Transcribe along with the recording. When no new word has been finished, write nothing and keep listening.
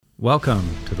Welcome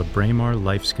to the Braemar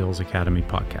Life Skills Academy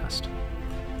podcast.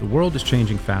 The world is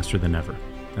changing faster than ever,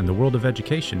 and the world of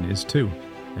education is too.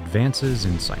 Advances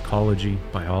in psychology,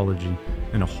 biology,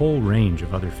 and a whole range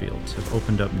of other fields have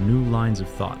opened up new lines of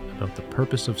thought about the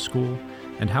purpose of school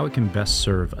and how it can best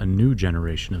serve a new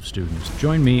generation of students.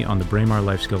 Join me on the Braemar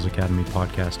Life Skills Academy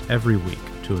podcast every week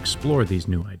to explore these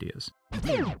new ideas.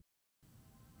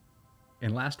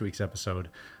 In last week's episode,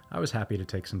 I was happy to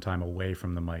take some time away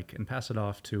from the mic and pass it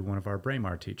off to one of our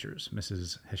Braemar teachers,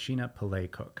 Mrs. Hashina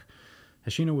Pillay-Cook.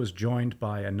 Hashina was joined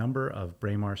by a number of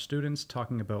Braemar students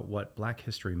talking about what Black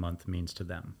History Month means to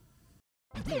them.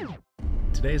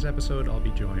 Today's episode, I'll be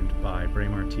joined by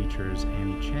Braemar teachers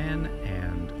Annie Chan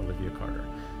and Olivia Carter.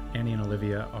 Annie and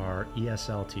Olivia are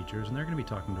ESL teachers, and they're going to be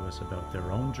talking to us about their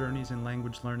own journeys in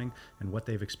language learning and what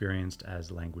they've experienced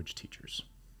as language teachers.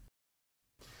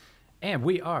 And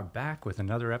we are back with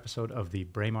another episode of the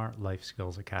Braemar Life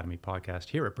Skills Academy podcast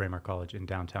here at Braemar College in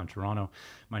downtown Toronto.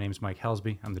 My name is Mike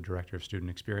Helsby. I'm the Director of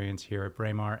Student Experience here at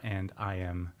Braemar, and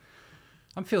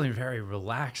I'm feeling very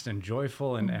relaxed and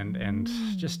joyful and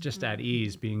just at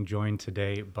ease being joined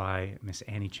today by Miss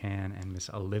Annie Chan and Miss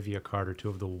Olivia Carter, two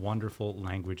of the wonderful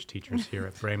language teachers here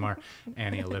at Braemar.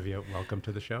 Annie, Olivia, welcome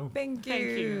to the show. Thank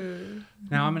you.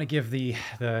 Now, I'm going to give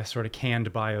the sort of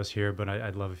canned bios here, but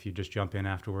I'd love if you just jump in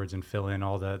afterwards and fill in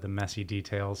all the messy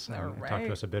details and talk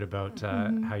to us a bit about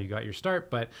how you got your start.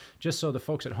 But just so the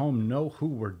folks at home know who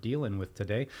we're dealing with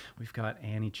today, we've got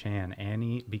Annie Chan.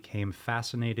 Annie became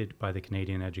fascinated by the Canadian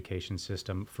education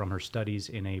system from her studies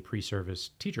in a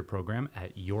pre-service teacher program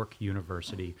at York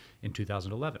University in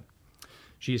 2011.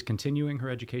 She is continuing her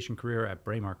education career at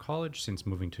Braemar College since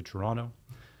moving to Toronto.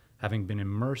 Having been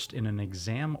immersed in an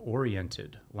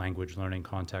exam-oriented language learning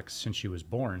context since she was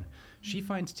born, she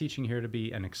finds teaching here to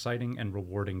be an exciting and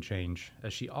rewarding change,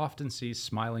 as she often sees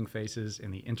smiling faces in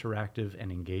the interactive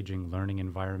and engaging learning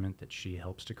environment that she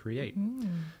helps to create.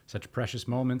 Such precious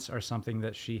moments are something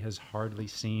that she has hardly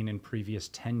seen in previous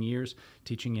 10 years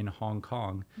teaching in Hong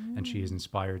Kong, and she is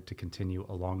inspired to continue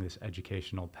along this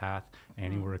educational path.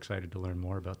 Annie, we're excited to learn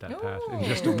more about that path in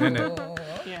just a minute.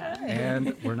 Yeah.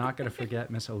 And we're not going to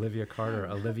forget Miss Olivia Carter.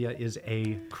 Olivia is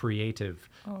a creative,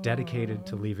 dedicated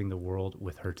to leaving the world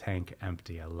with her tank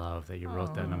empty. I love that you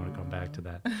wrote that, and I'm going to come back to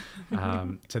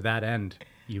that. To that end,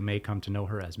 you may come to know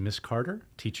her as Miss Carter,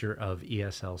 teacher of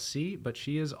ESLC, but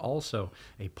she is also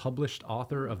a published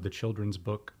author of the children's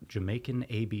book Jamaican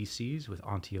ABCs with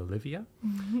Auntie Olivia.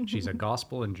 She's a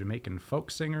gospel and Jamaican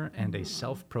folk singer and a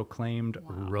self-proclaimed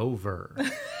rover.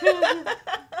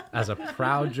 As a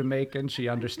proud Jamaican, she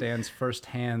understands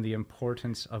firsthand the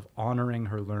importance of honoring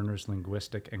her learners'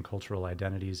 linguistic and cultural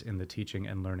identities in the teaching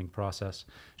and learning process.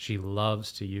 She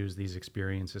loves to use these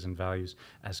experiences and values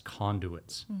as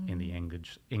conduits in the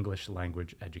English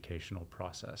language educational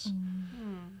process.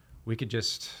 We could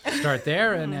just start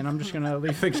there, and I'm just going to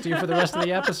leave things to you for the rest of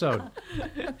the episode.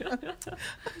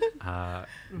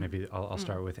 Maybe I'll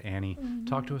start with Annie.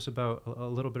 Talk to us about a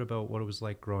little bit about what it was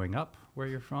like growing up where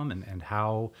you're from, and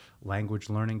how language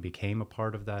learning became a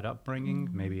part of that upbringing,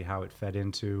 maybe how it fed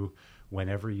into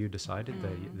whenever you decided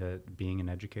that being an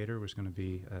educator was going to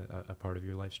be a part of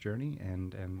your life's journey,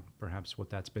 and perhaps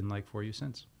what that's been like for you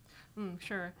since.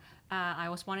 Sure. I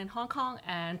was born in Hong Kong,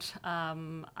 and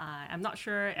I'm not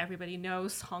sure everybody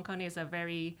knows Hong Kong is a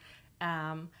very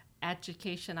the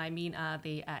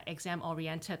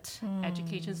exam-oriented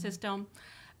education system.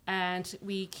 And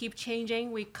we keep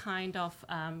changing. We kind of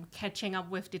catching up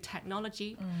with the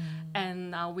technology.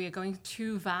 And we are going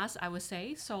too fast, I would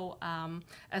say. So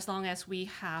as long as we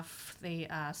have the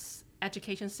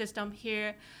education system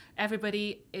here,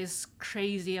 everybody is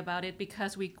crazy about it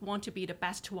because we want to be the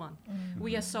best one.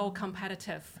 We are so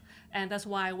competitive, and that's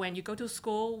why when you go to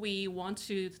school, we want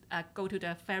to go to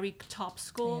the very top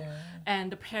school,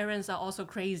 and the parents are also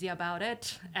crazy about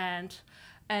it, and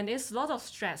it's a lot of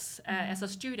stress as a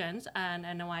student.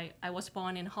 And I was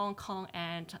born in Hong Kong,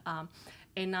 and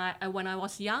when I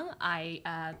was young,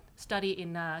 I studied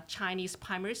in a Chinese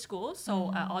primary school.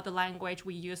 So all the language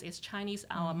we use is Chinese,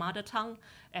 our mother tongue,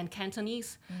 and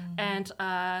Cantonese. And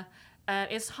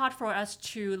it's hard for us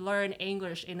to learn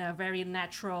English in a very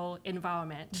natural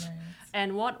environment. Right.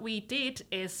 And what we did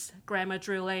is grammar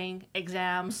drilling,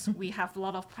 exams. We have a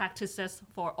lot of practices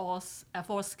for all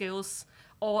for skills,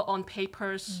 all on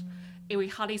papers. We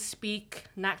hardly speak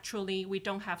naturally. We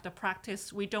don't have the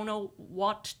practice. We don't know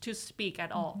what to speak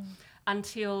at all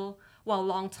until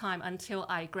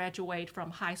I graduate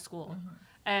from high school.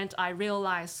 And I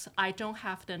realized I don't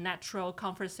have the natural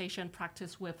conversation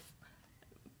practice with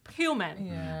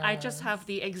human. I just have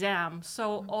the exam.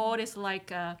 So all is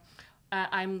like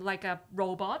I'm like a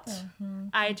robot.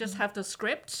 I just have the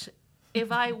script.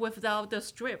 If I without the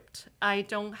script, I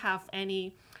don't have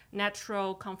any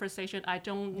natural conversation. I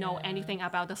don't know anything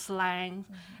about the slang.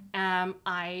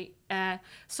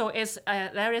 So it's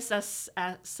there is a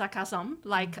sarcasm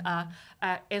like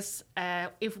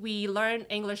if we learn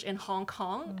English in Hong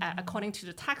Kong according to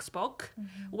the textbook,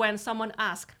 when someone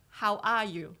asks, how are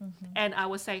you? And I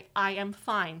would say, I am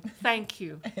fine, thank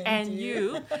you. And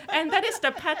you. And that is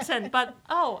the pattern. But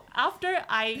after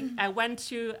I went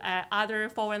to other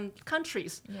foreign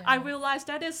countries, I realized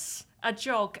that is a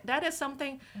joke. That is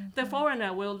something the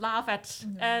foreigner will laugh at.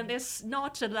 And it's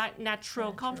not a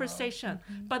natural conversation.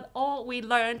 But all we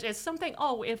learned is something,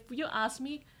 if you ask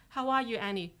me, how are you,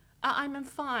 Annie? I'm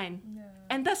fine.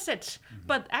 And that's it.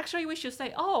 But actually we should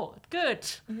say, good.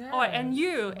 Or, and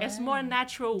you, it's more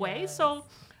natural way. So,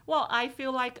 I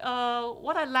feel like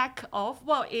what I lack of,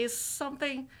 is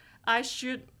something I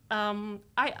should,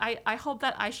 I hope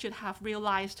that I should have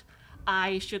realized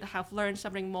I should have learned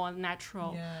something more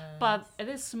natural. But it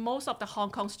is most of the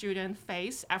Hong Kong students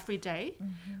face every day.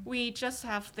 We just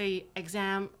have the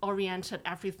exam-oriented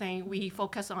everything. We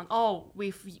focus on,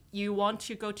 if you want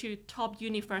to go to top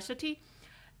university,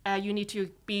 you need to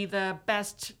be the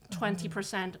best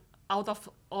 20% out of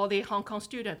all the Hong Kong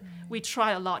students. We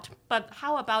try a lot. But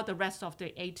how about the rest of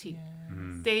the 80?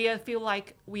 They feel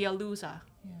like we are loser.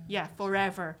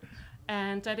 Forever.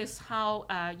 And that is how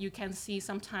you can see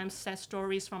sometimes sad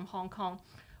stories from Hong Kong.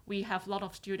 We have a lot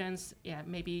of students,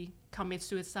 maybe commit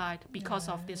suicide because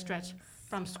of this stress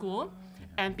from school,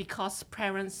 and because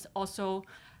parents also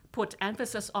put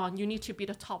emphasis on you need to be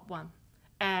the top one,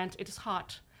 and it is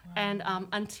hard. And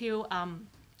until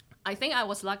I think I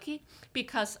was lucky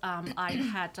because I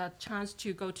had a chance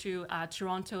to go to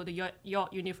Toronto, the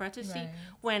York University,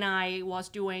 when I was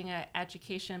doing an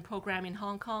education program in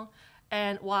Hong Kong.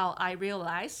 And while I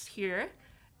realized here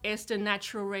is the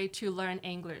natural way to learn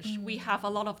English. We have a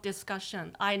lot of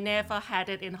discussion. I never had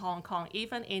it in Hong Kong,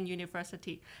 even in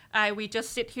university. We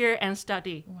just sit here and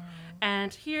study.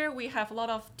 And here we have a lot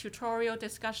of tutorial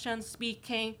discussion,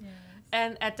 speaking.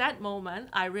 And at that moment,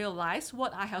 I realized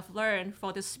what I have learned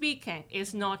for the speaking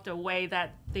is not the way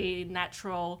that the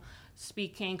natural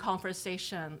speaking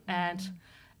conversation. And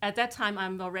at that time,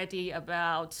 I'm already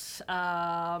about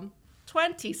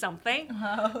 20 something,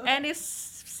 and it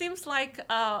seems like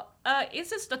is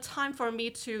this the time for me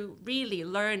to really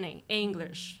learning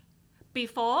English?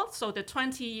 Before, so the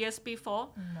 20 years before,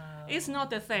 it's not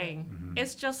the thing.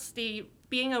 It's just the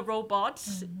being a robot,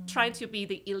 trying to be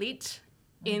the elite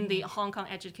in the Hong Kong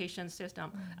education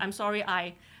system. I'm sorry,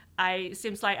 I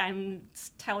seems like I'm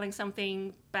telling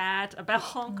something bad about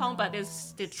Hong Kong, but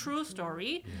it's the true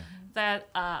story. That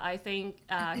I think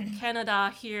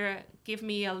Canada here give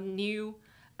me a new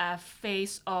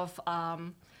phase of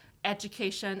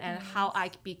education and how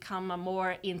I become a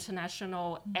more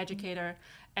international educator.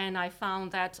 And I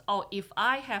found that, if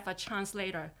I have a chance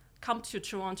later, come to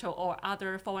Toronto or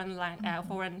other foreign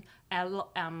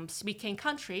speaking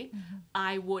country,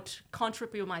 I would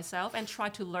contribute myself and try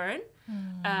to learn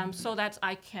so that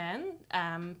I can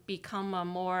become a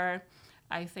more,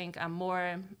 I think, a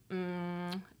more...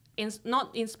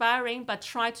 not inspiring, but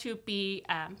try to be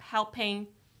helping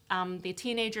the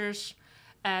teenagers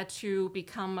to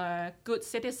become good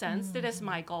citizens. That is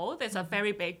my goal. That's a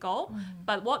very big goal.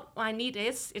 But what I need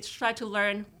is try to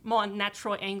learn more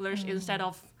natural English instead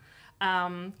of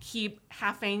keep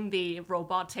having the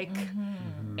robotic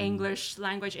English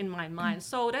language in my mind.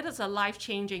 So that is a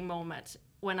life-changing moment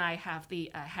when I have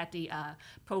had the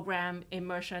program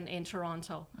immersion in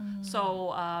Toronto.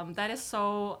 So that is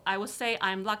I would say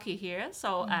I'm lucky here.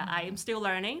 So I am still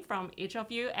learning from each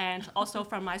of you and also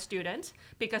from my students,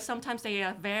 because sometimes they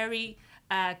are very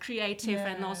creative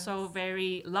and also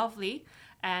very lovely.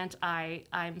 And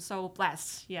I'm so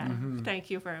blessed. Thank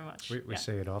you very much. We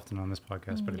say it often on this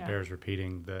podcast, but it bears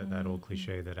repeating that old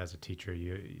cliche that as a teacher,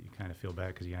 you kind of feel bad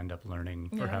because you end up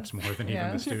learning perhaps more than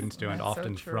even the students do, and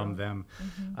often so from them.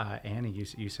 Annie,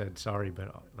 you said sorry, but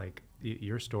like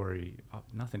your story,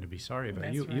 nothing to be sorry about.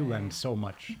 That's You lend so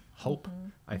much hope,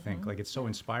 I think. Like it's so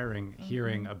inspiring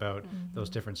hearing about those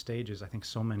different stages. I think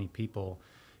so many people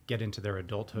get into their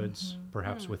adulthoods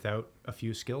perhaps without a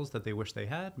few skills that they wish they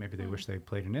had. Maybe they wish they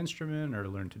played an instrument or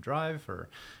learned to drive or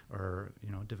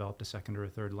developed a second or a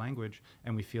third language,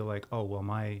 and we feel like,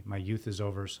 my youth is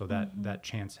over, so that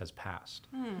chance has passed.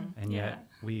 And yet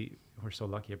we're so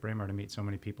lucky at Braemar to meet so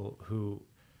many people who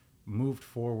moved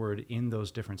forward in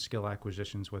those different skill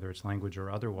acquisitions, whether it's language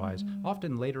or otherwise,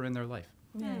 often later in their life.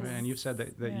 Right? And you've said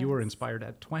that you were inspired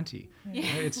at 20. Yeah.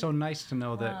 It's so nice to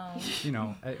know that,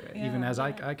 even as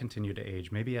I continue to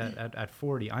age, maybe at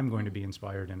 40, I'm going to be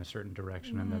inspired in a certain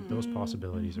direction, and that those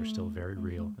possibilities are still very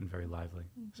real and very lively.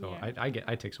 So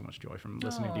I take so much joy from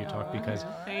listening to you talk, because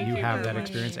you have that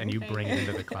experience and you bring it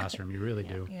into the classroom. You really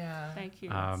do. Yeah. Thank you.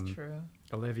 That's true.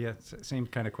 Olivia, same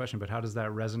kind of question, but how does that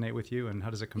resonate with you, and how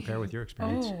does it compare with your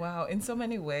experience? Oh, wow. In so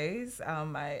many ways,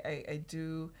 I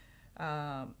do...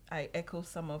 I echo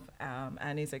some of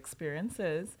Annie's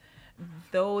experiences,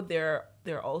 though there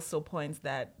are also points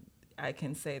that I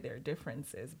can say there are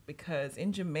differences, because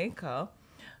in Jamaica,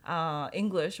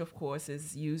 English, of course,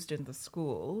 is used in the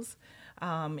schools.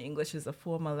 English is a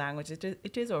formal language.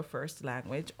 It is our first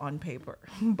language on paper,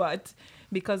 but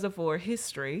because of our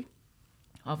history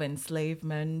of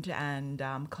enslavement and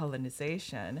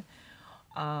colonization,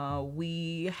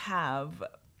 we have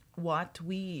what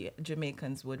we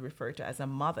Jamaicans would refer to as a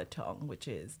mother tongue, which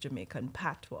is Jamaican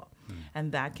patois,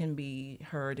 and that can be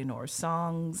heard in our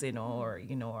songs, in our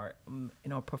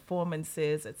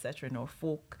performances, etc., in our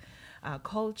folk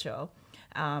culture,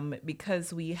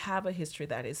 because we have a history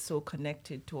that is so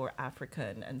connected to our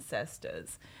African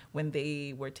ancestors. When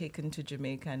they were taken to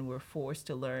Jamaica and were forced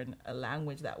to learn a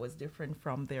language that was different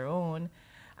from their own,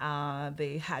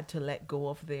 they had to let go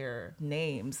of their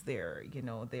names, their,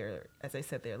 as I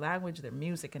said, their language, their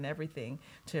music, and everything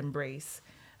to embrace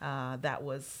that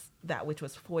which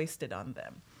was foisted on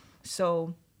them.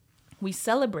 So we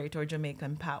celebrate our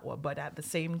Jamaican patois, but at the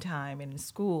same time in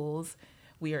schools,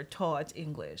 we are taught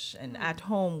English, and at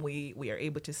home we are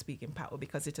able to speak in patois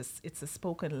because it's a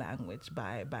spoken language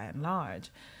by and large.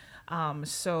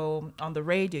 So on the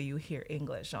radio, you hear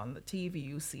English. On the TV,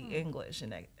 you see English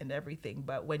and everything.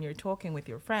 But when you're talking with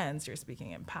your friends, you're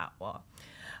speaking in patois.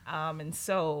 And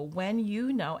so when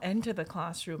you now enter the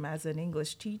classroom as an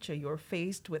English teacher, you're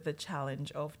faced with the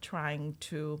challenge of trying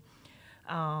to,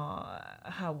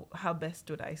 how best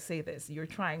would I say this? You're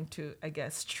trying to, I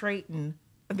guess, straighten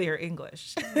their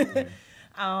English.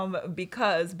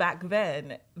 Because back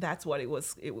then, that's what it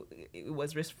was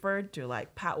referred to.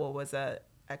 Like patois was a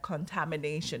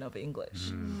contamination of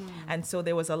English. And so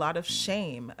there was a lot of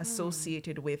shame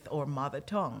associated with our mother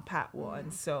tongue, patois.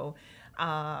 And so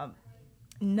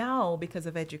now, because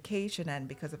of education and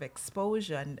because of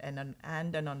exposure and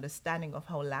an understanding of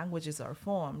how languages are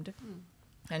formed,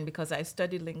 and because I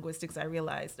studied linguistics, I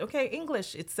realized, okay,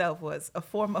 English itself was a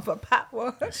form of a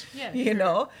patois,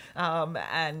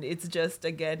 and it's just,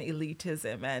 again,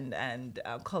 elitism and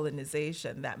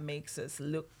colonization that makes us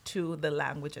look to the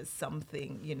language as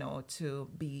something, to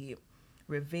be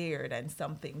revered and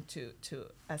something to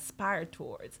aspire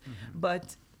towards.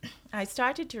 But I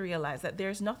started to realize that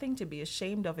there's nothing to be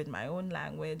ashamed of in my own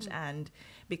language, and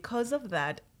because of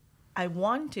that, I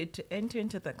wanted to enter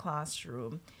into the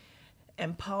classroom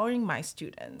empowering my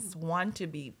students, want to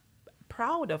be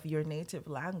proud of your native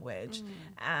language,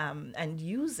 and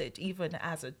use it even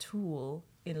as a tool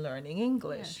in learning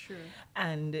English. Yeah, sure.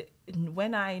 And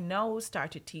when I now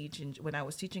started teaching, when I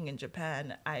was teaching in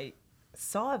Japan, I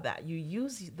saw that you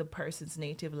use the person's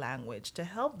native language to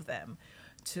help them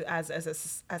to as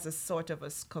a sort of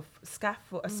a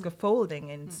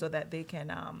scaffolding, and so that they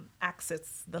can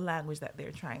access the language that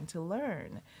they're trying to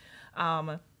learn.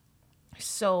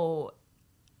 So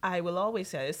I will always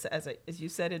say, as you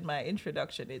said in my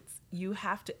introduction, you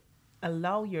have to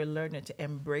allow your learner to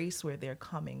embrace where they're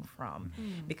coming from.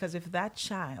 Because if that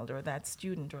child or that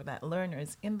student or that learner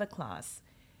is in the class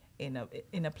in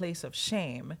a place of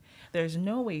shame, there's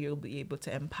no way you'll be able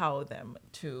to empower them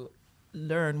to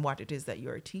learn what it is that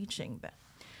you're teaching them.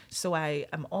 So I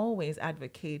am always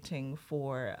advocating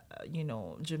for,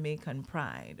 Jamaican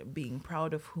pride, being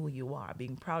proud of who you are,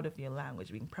 being proud of your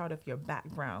language, being proud of your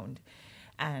background.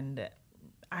 And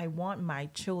I want my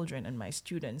children and my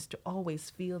students to always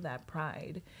feel that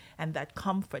pride and that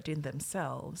comfort in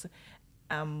themselves,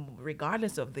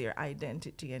 regardless of their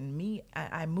identity. And me,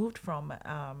 I moved from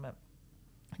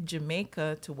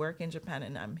Jamaica to work in Japan,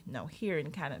 and I'm now here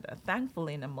in Canada,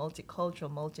 thankfully in a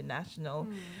multicultural, multinational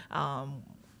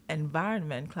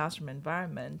classroom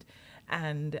environment.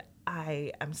 And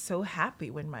I am so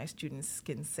happy when my students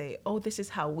can say, oh, this is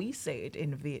how we say it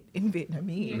in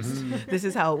Vietnamese. This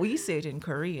is how we say it in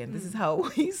Korean. This is how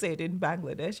we say it in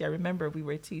Bangladesh. I remember we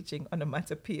were teaching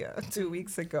onomatopoeia 2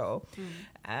 weeks ago.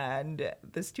 And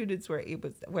the students were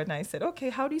able, when I said, okay,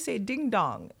 how do you say ding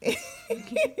dong in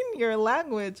your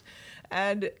language?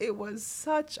 And it was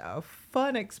such a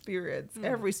fun experience,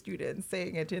 every student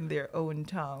saying it in their own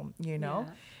tongue, Yeah.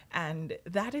 And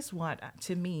that is what,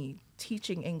 to me,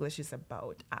 teaching English is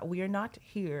about. We are not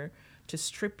here to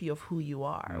strip you of who you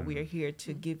are. We are here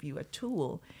to give you a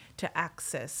tool to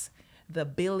access the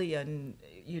billion,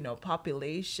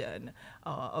 population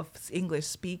of English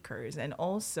speakers. And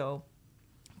also,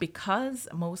 because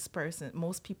most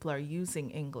people are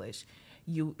using English,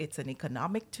 it's an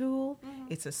economic tool,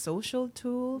 it's a social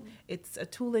tool, it's a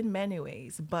tool in many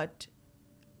ways, but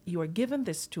you are given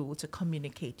this tool to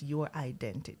communicate your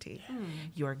identity.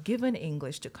 You are given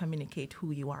English to communicate who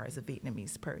you are as a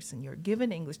Vietnamese person. You're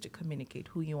given English to communicate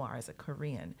who you are as a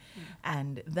Korean.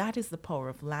 And that is the power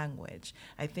of language.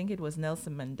 I think it was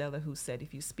Nelson Mandela who said,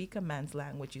 if you speak a man's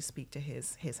language, you speak to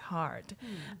his heart.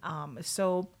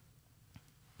 So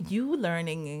you've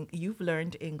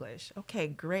learned English. Okay,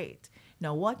 great.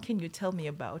 Now, what can you tell me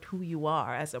about who you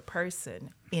are as a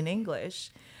person in English?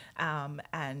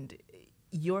 And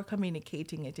you're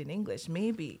communicating it in English.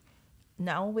 Maybe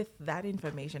now with that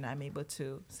information, I'm able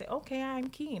to say, okay, I'm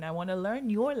keen. I want to learn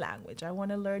your language. I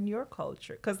want to learn your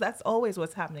culture, because that's always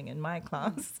what's happening in my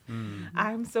class.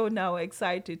 I'm so now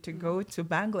excited to go to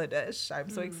Bangladesh. I'm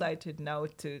so excited now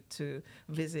to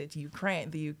visit the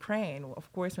Ukraine,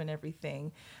 of course, when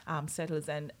everything settles.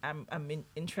 And I'm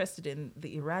interested in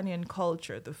the Iranian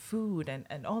culture, the food,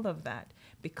 and all of that,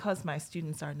 because my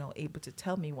students are now able to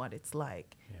tell me what it's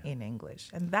like in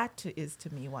English. And that is,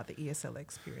 to me, what the ESL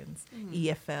experience,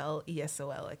 EFL,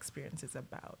 ESOL experience is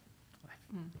about.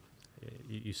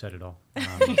 You said it all.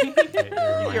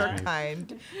 You're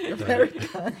kind. You're very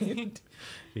kind.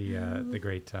 The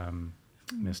great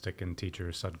mystic and teacher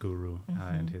Sadhguru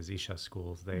and his Isha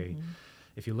schools,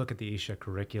 if you look at the Isha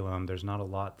curriculum, there's not a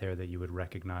lot there that you would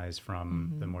recognize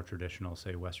from the more traditional,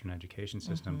 say, Western education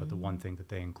system, but the one thing that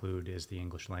they include is the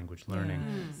English language learning,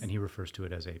 and he refers to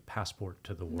it as a passport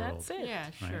to the world. That's it. Yeah,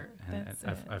 right? sure. And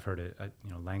I've heard it,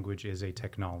 language is a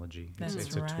technology. It's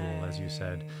a tool, as you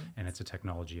said, and it's a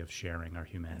technology of sharing our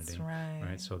humanity. That's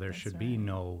right. So there should be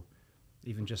no,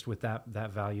 even just with that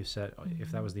value set,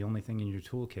 if that was the only thing in your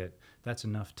toolkit, that's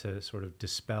enough to sort of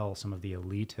dispel some of the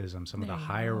elitism, some of the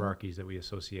hierarchies that we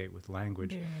associate with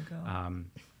language. There you go.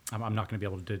 I'm not going to be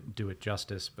able to do it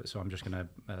justice, but so I'm just going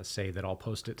to say that I'll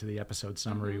post it to the episode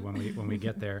summary when we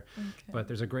get there. Okay. But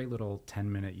there's a great little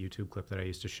 10-minute YouTube clip that I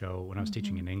used to show when I was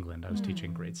teaching in England. I was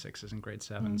teaching grade 6s and grade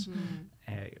 7s.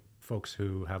 Folks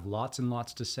who have lots and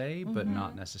lots to say, but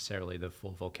not necessarily the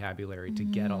full vocabulary to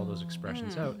get all those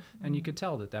expressions out. And you could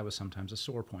tell that was sometimes a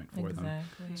sore point for them.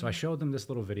 So I showed them this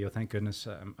little video. Thank goodness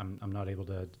I'm not able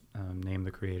to name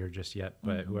the creator just yet,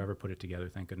 but whoever put it together,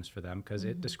 thank goodness for them, because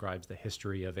it describes the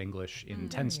history of English in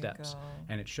 10 steps.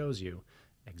 And it shows you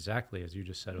exactly as you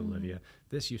just said, Olivia,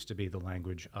 this used to be the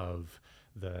language of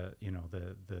the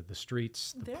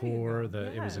streets, the poor,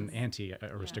 it was an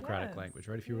anti-aristocratic language,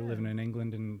 right? If you were living in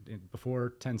England before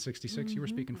 1066, you were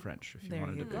speaking French if you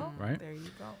wanted to be, right? There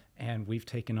you go. And we've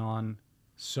taken on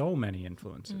so many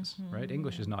influences, right?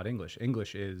 English is not English.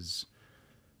 English is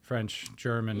French,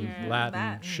 German,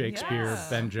 Latin, Shakespeare,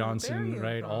 Ben Jonson,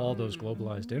 right? All those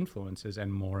globalized influences,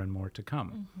 and more to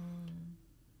come.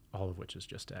 All of which is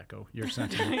just to echo your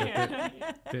sentiment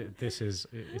that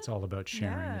it's all about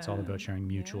sharing. It's all about sharing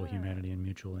mutual humanity and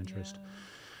mutual interest.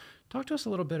 Talk to us a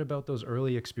little bit about those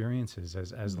early experiences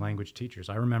as language teachers.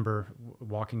 I remember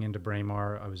walking into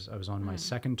Braemar. I was on my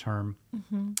second term.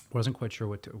 Wasn't quite sure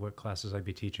what classes I'd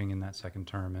be teaching in that second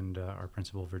term, and our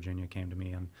principal, Virginia, came to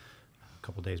me a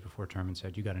couple days before term and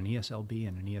said, "You got an ESLB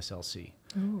and an ESLC."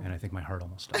 Ooh. And I think my heart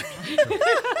almost stopped.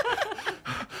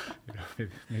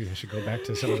 Maybe I should go back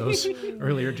to some of those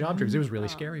earlier job dreams. It was really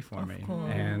scary for me.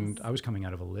 And I was coming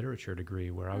out of a literature degree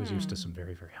where I was used to some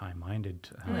very, very high-minded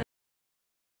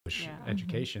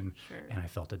education, and I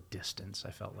felt a distance.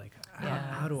 I felt like,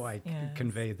 how do I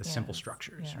convey the simple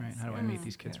structures, right? How do I meet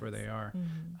these kids where they are?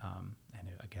 And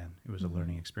it was a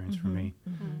learning experience for me.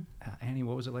 Annie,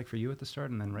 what was it like for you at the start?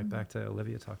 And then right back to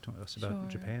Olivia, talk to us about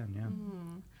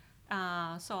Japan.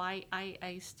 So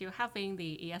I still having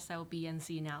the ESL B and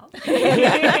C now.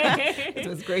 It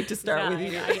was great to start with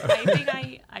you. I think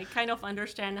I kind of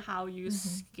understand how you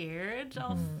scared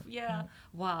of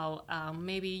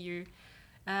maybe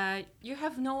you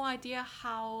have no idea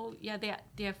how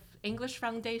they have English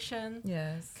foundation,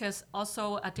 because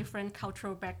also a different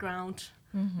cultural background,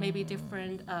 maybe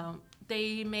different.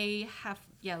 They may have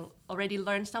already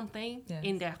learned something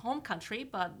in their home country,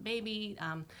 but maybe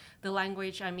the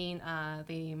language,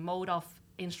 the mode of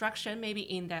instruction, maybe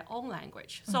in their own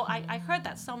language. So I heard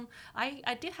that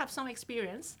I did have some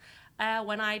experience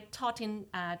when I taught in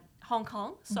Hong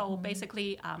Kong. So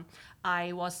basically,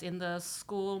 I was in the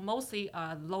school mostly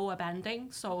lower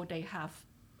banding, so they have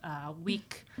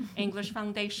weak English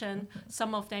foundation.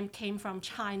 Some of them came from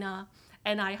China.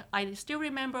 And I still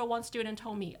remember one student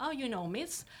told me, oh, you know,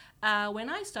 Miss, when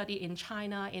I studied in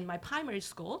China in my primary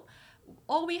school,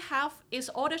 all we have is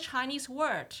all the Chinese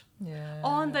word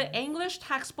on the English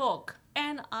textbook.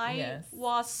 And I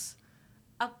was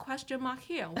a question mark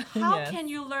here. How can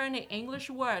you learn an English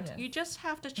word? You just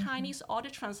have the Chinese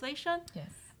audio translation?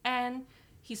 And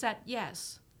he said,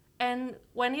 yes. And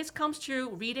when it comes to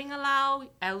reading aloud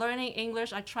and learning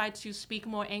English, I try to speak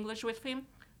more English with him.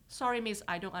 Sorry, miss,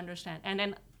 I don't understand. And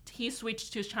then he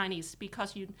switched to Chinese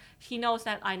because he knows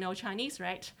that I know Chinese,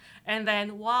 right? And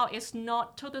then, wow, it's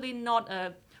totally not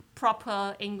a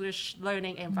proper English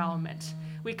learning environment.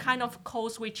 We kind of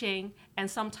code switching, and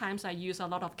sometimes I use a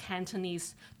lot of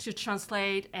Cantonese to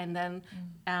translate and then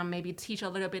maybe teach a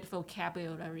little bit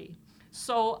vocabulary.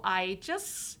 So I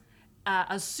just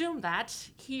assume that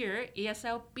here,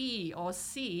 ESL B or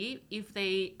C, if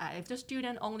the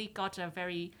student only got a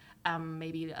very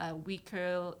maybe a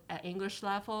weaker English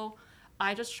level,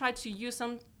 I just try to use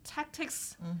some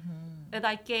tactics that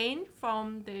I gained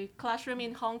from the classroom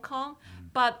in Hong Kong,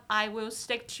 but I will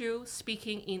stick to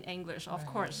speaking in English, of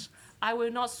course. I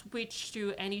will not switch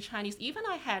to any Chinese. Even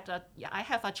I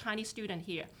have a Chinese student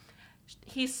here.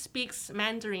 He speaks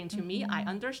Mandarin to me, I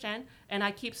understand, and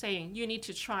I keep saying, you need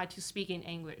to try to speak in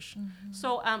English.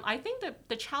 So I think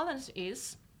the challenge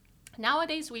is,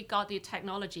 nowadays we got the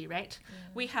technology, right?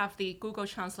 We have the Google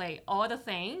Translate, all the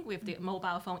thing with the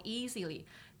mobile phone easily.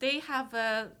 They have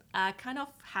a kind of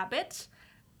habit.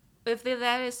 If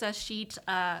there is a sheet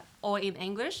all in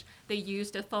English, they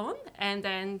use the phone and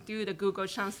then do the Google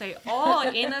Translate all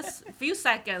in a few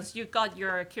seconds. You got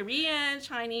your Korean,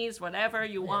 Chinese, whatever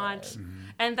you want.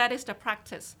 And that is the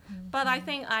practice. But I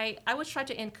think I would try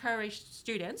to encourage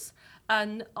students.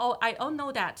 I all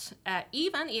know that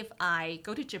even if I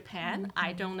go to Japan,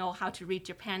 I don't know how to read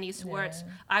Japanese words.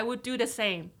 I would do the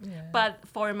same. But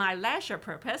for my leisure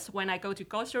purpose, when I go to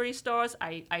grocery stores,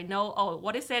 I know, oh,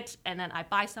 what is it? And then I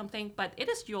buy something. But it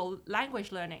is your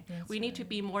language learning. We need to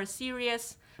be more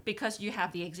serious because you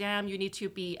have the exam. You need to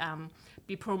be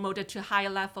promoted to higher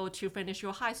level to finish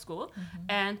your high school.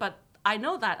 But I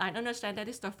know that, I understand that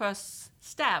is the first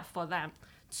step for them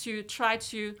to try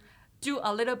to do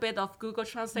a little bit of Google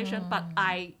translation, but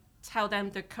I tell them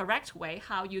the correct way,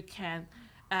 how you can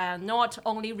not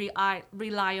only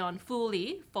rely on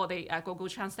fully for the Google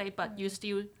Translate, but you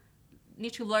still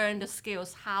need to learn the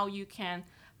skills, how you can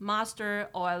master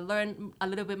or learn a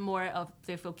little bit more of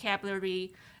the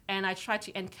vocabulary. And I try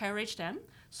to encourage them,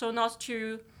 so not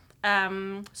to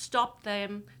stop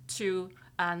them to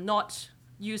not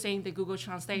using the Google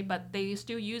Translate, but they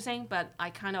still using, but I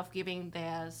kind of giving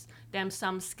them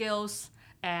some skills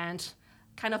and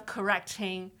kind of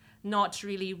correcting, not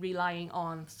really relying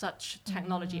on such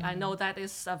technology. I know that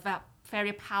is a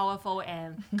very powerful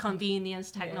and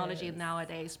convenient technology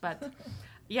nowadays, but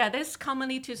yeah, that's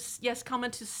common to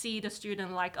see the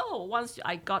student like, oh, once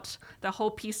I got the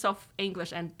whole piece of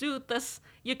English and do this,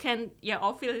 you can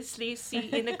obviously see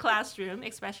in the classroom,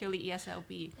 especially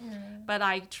ESLB. But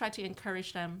I try to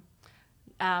encourage them.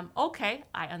 Okay,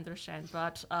 I understand,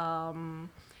 but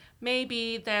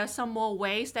maybe there are some more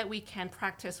ways that we can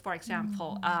practice. For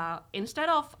example, instead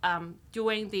of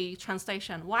doing the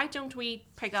translation, why don't we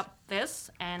pick up this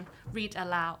and read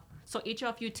aloud? So each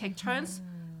of you take turns.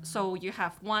 So you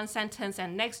have one sentence,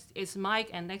 and next is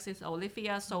Mike, and next is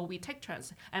Olivia. So we take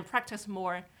turns and practice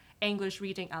more English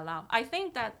reading aloud. I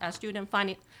think that a student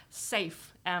find it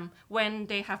safe when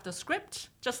they have the script.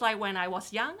 Just like when I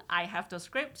was young, I have the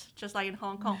script, just like in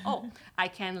Hong Kong. Oh, I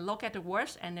can look at the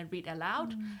words and then read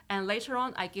aloud. And later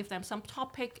on, I give them some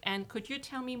topic. And could you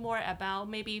tell me more about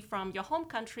maybe from your home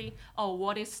country? Oh,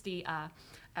 what is the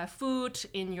food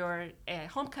in your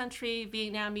home country?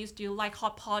 Vietnamese, do you like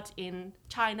hot pot in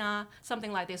China?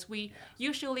 Something like this. We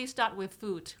usually start with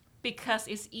food, because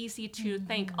it's easy to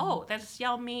think, oh, that's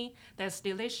yummy, that's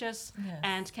delicious,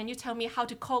 and can you tell me how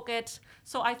to cook it?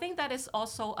 So I think that is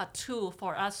also a tool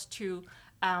for us to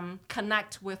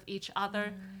connect with each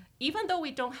other. Even though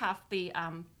we don't have the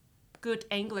good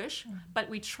English, but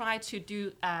we try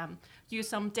to use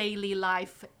some daily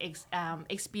life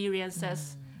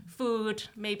experiences, food,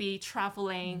 maybe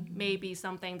traveling, maybe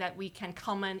something that we can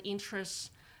common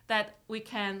interests, that we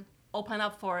can open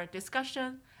up for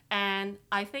discussion. And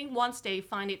I think once they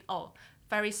find it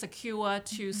very secure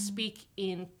to speak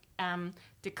in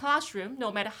the classroom, no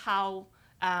matter how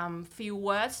few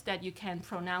words that you can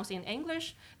pronounce in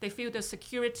English. They feel the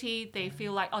security. They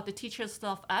feel like, oh, the teachers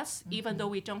love us, even though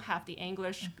we don't have the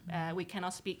English, we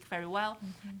cannot speak very well.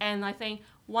 And I think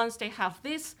once they have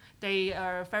this, they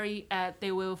are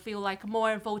they will feel like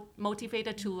more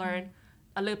motivated to learn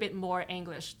a little bit more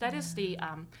English. That is the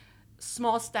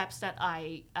small steps that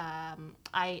I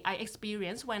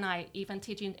experience when I even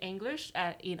teach in English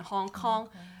in Hong Kong.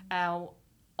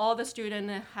 All the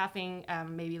students having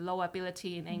maybe low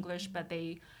ability in English, but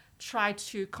they try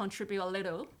to contribute a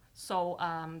little. So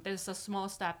there's a small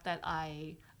step that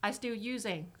I still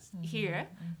using here.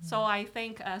 So I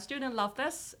think students love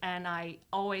this, and I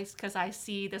always, because I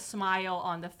see the smile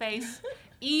on the face,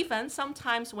 even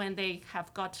sometimes when they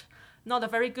have got not a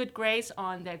very good grades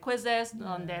on their quizzes,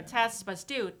 on their tests, but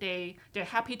still they're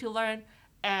happy to learn,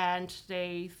 and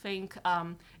they think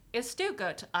it's still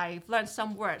good. I've learned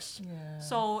some words.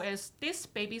 So is this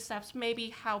baby steps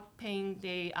maybe helping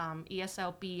the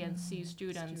ESL B and C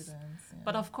students.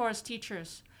 But of course,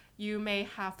 teachers, you may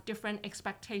have different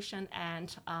expectation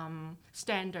and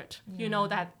standard. You know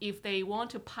that if they want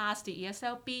to pass the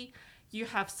ESL B, you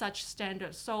have such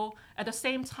standards. So at the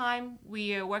same time,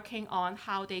 we are working on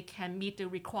how they can meet the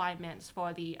requirements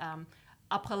for the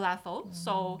upper level.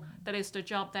 So that is the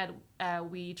job that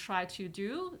we try to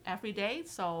do every day.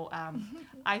 So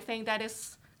I think that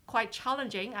is quite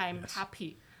challenging. I'm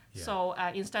happy. Yeah. So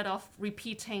instead of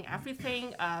repeating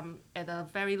everything at a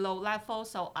very low level,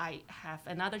 so I have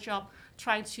another job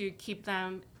trying to keep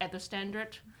them at the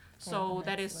standard. So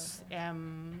that is,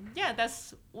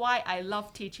 that's why I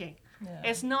love teaching.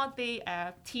 It's not the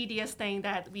tedious thing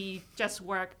that we just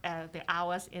work the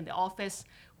hours in the office.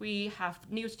 We have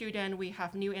new students, we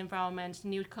have new environments,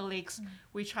 new colleagues.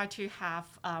 We try to have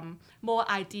more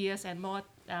ideas and more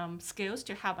skills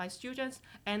to help our students.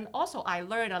 And also I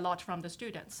learn a lot from the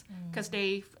students because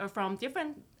they are from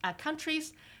different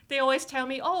countries. They always tell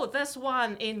me, oh, this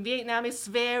one in Vietnam is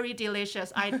very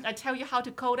delicious. I tell you how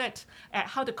to code it,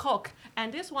 how to cook.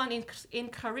 And this one in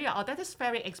Korea, oh, that is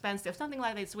very expensive. Something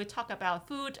like this. We talk about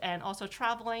food and also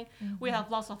traveling. We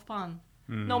have lots of fun.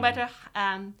 No matter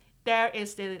there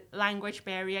is the language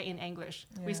barrier in English,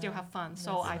 we still have fun.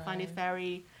 So I find it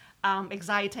very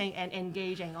exciting and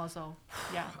engaging also.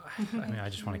 Yeah. I mean, I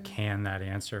just want to can that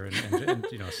answer and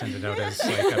send it out as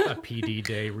like a PD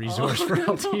day resource for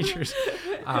all teachers.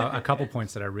 A couple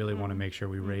points that I really want to make sure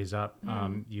we raise up.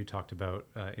 You talked about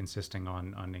insisting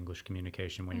on English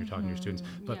communication when you're talking to your students,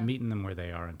 but meeting them where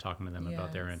they are and talking to them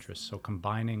about their interests. So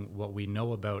combining what we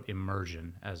know about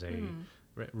immersion as a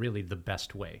really the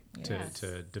best way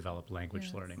to develop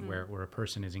language learning, where a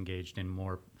person is engaged in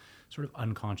more sort of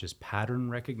unconscious pattern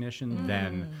recognition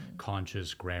than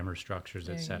conscious grammar structures,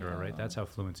 etc. Right? That's how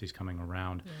fluency is coming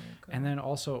around. And then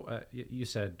also, you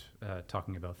said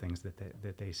talking about things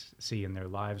that they see in their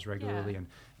lives regularly,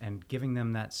 and giving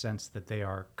them that sense that they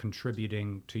are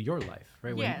contributing to your life,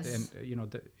 right? And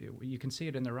you can see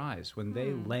it in their eyes when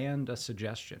they land a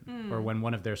suggestion, or when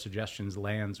one of their suggestions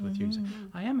lands with you. You say,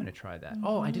 I am going to try that.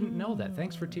 Oh, I didn't know that.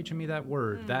 Thanks for teaching me that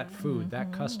word, that food,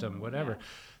 that custom, whatever.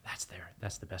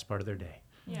 That's the best part of their day,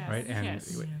 right? And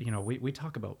we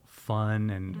talk about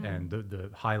fun and the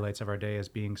highlights of our day as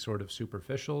being sort of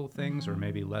superficial things, or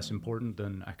maybe less important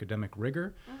than academic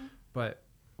rigor. But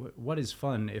what is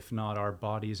fun if not our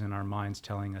bodies and our minds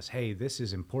telling us, hey, this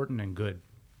is important and good,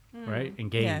 right?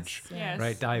 Engage,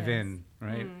 right? Dive in,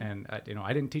 right? And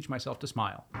I didn't teach myself to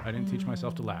smile. I didn't teach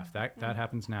myself to laugh. That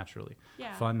happens naturally.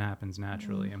 Fun happens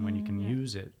naturally, and when you can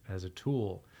use it as a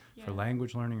tool for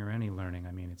language learning or any learning,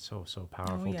 I mean, it's so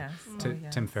powerful.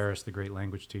 Tim Ferriss, the great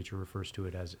language teacher, refers to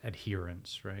it as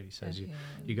adherence, right? He says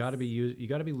you got to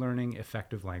be learning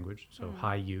effective language, so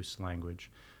high use language.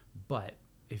 But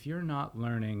if you're not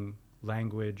learning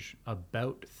language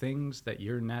about things that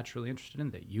you're naturally interested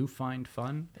in, that you find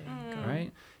fun,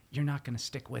 right? You're not going to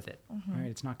stick with it, right?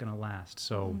 It's not going to last.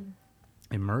 So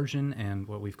immersion and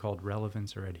what we've called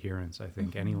relevance or adherence. I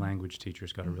think any language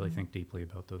teacher's got to really think deeply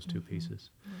about those two pieces.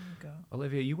 There you go.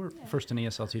 Olivia, you were first an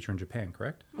ESL teacher in Japan,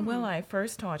 correct? Well, I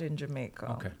first taught in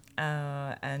Jamaica. Okay.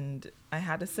 And I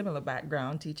had a similar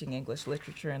background teaching English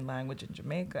literature and language in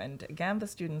Jamaica. And again, the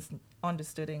students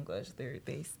understood English. They're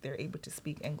able to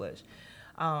speak English.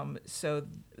 So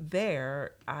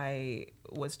there I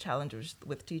was challenged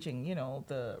with teaching,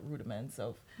 the rudiments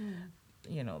of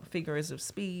figures of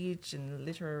speech and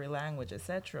literary language,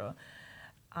 etc.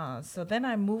 So then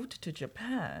I moved to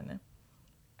Japan,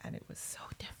 and it was so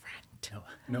different.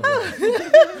 No.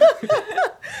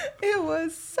 It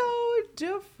was so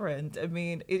different. I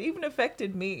mean, it even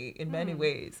affected me in many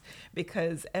ways,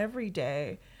 because every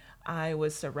day I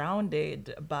was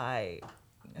surrounded by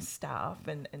staff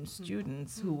and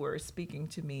students who were speaking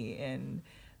to me in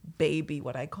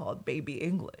what I called baby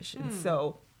English. And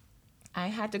so I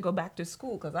had to go back to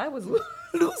school because I was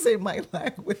losing my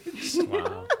language.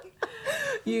 Wow.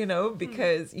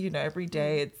 Because every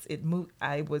day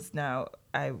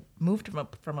I moved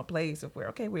from a place of where,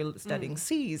 okay, we're studying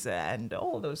C's and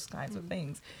all those kinds of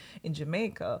things in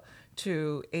Jamaica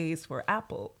to A's for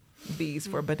apple, B's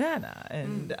for banana.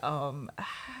 And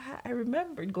I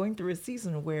remembered going through a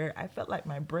season where I felt like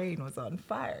my brain was on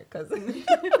fire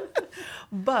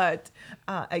but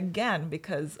again,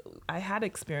 because I had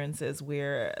experiences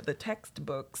where the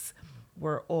textbooks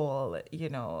were all,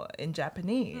 in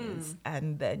Japanese,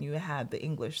 and then you had the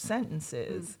English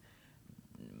sentences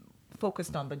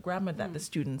focused on the grammar that the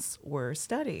students were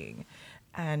studying.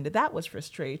 And that was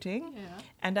frustrating. Yeah.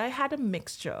 And I had a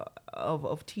mixture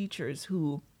of teachers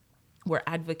who were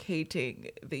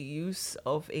advocating the use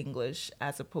of English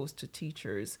as opposed to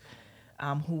teachers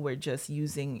who were just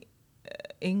using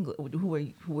English, who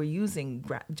were using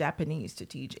Japanese to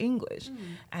teach English.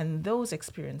 And those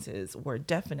experiences were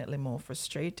definitely more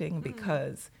frustrating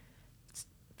because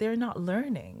they're not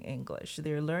learning English.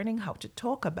 They're learning how to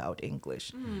talk about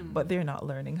English, but they're not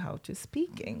learning how to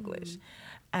speak English.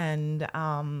 And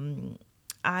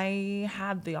I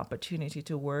had the opportunity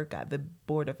to work at the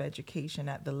Board of Education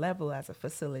at the level as a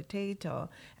facilitator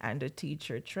and a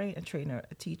teacher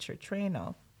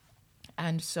trainer.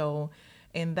 And so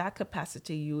in that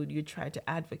capacity, you try to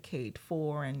advocate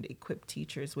for and equip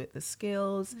teachers with the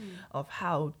skills of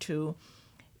how to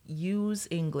use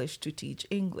English to teach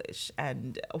English.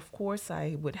 And of course,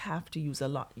 I would have to use a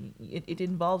lot. It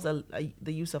involves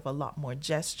the use of a lot more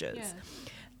gestures. Yes.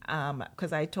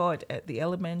 Because I taught at the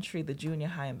elementary, the junior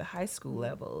high, and the high school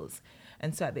levels.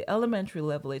 And so at the elementary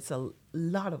level, it's a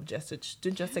lot of gestures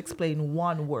to just explain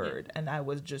one word. And I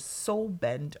was just so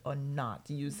bent on not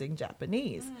using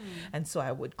Japanese. And so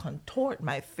I would contort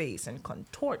my face and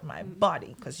contort my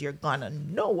body because you're going to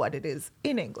know what it is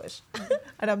in English.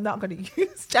 And I'm not going to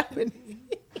use Japanese.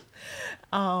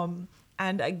 And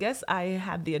I guess I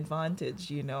had the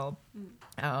advantage,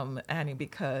 Annie,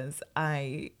 because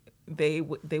they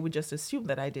would just assume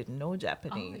that I didn't know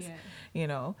Japanese,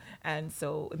 and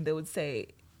so they would say,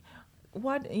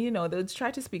 what, they would try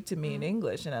to speak to me in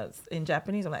English, and I was in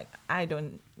Japanese. I'm like, I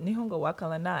don't, Nihongo wa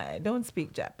karanai, I don't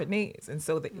speak Japanese. And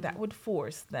so that would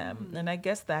force them. And I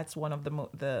guess that's one of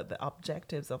the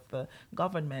objectives of the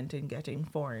government in getting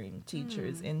foreign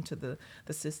teachers into the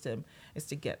system, is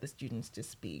to get the students to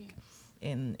speak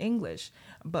in English.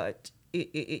 But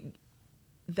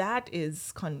that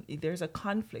is there's a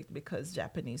conflict because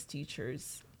Japanese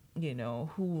teachers,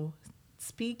 who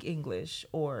speak English,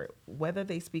 or whether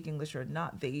they speak English or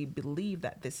not, they believe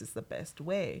that this is the best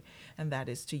way, and that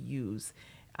is to use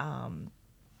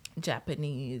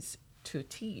Japanese to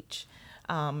teach.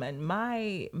 And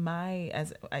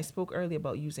as I spoke earlier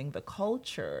about using the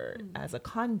culture as a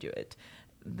conduit,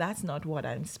 that's not what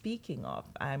I'm speaking of.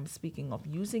 I'm speaking of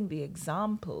using the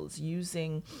examples,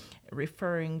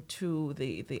 referring to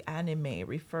the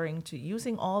anime,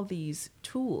 using all these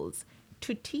tools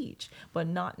to teach, but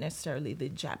not necessarily the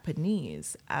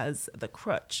Japanese as the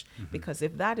crutch. Because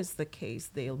if that is the case,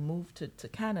 they'll move to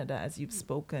Canada, as you've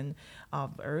spoken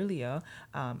of earlier,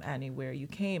 Annie, where you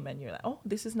came and you're like, oh,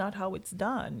 this is not how it's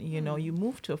done. You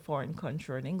move to a foreign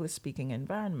country or an English-speaking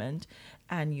environment,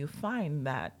 and you find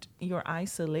that you're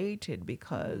isolated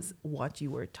because what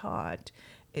you were taught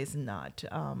is not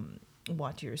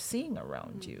what you're seeing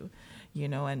around you.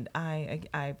 And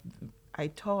I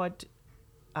taught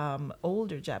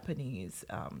older Japanese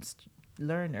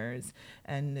learners,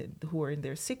 and who were in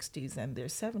their 60s and their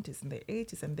 70s and their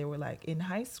 80s, and they were like in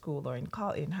high school or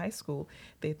in high school,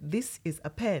 this is a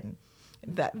pen.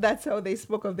 That's how they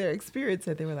spoke of their experience.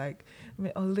 And they were like,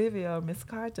 Olivia or Miss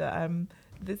Carter,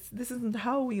 this isn't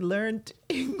how we learned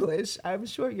English. I'm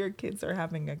sure your kids are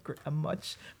having a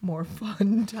much more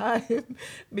fun time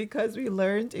because we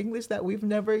learned English that we've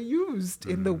never used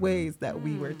in the ways that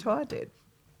we were taught it.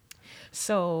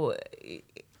 So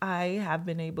I have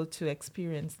been able to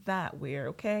experience that, where,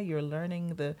 okay, you're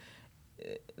learning the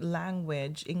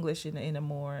language, English in a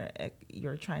more,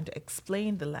 you're trying to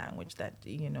explain the language, that,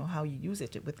 how you use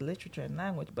it with literature and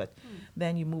language. But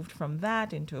then you moved from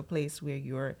that into a place where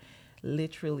you're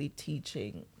literally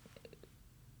teaching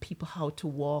people how to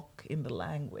walk in the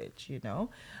language,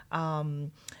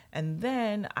 And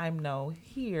then I'm now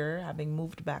here, having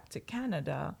moved back to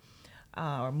Canada,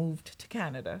 or moved to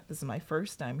Canada. This is my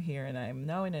first time here, and I'm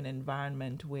now in an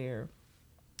environment where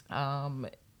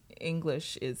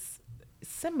English is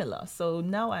similar. So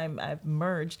now I've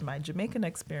merged my Jamaican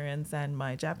experience and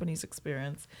my Japanese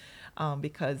experience,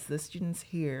 because the students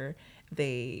here,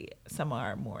 some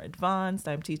are more advanced.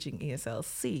 I'm teaching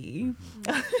ESLC,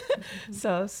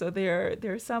 so there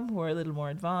are some who are a little more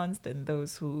advanced and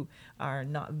those who are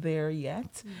not there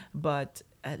yet, but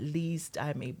at least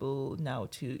I'm able now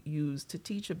to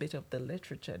teach a bit of the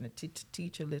literature and to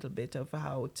teach a little bit of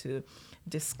how to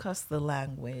discuss the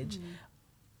language.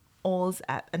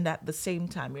 And at the same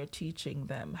time, you're teaching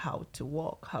them how to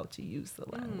walk, how to use the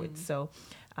language. So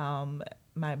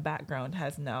my background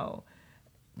has now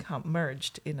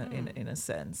merged in a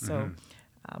sense. So,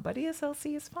 but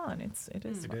ESLC is fun. It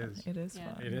is fun.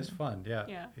 It is fun.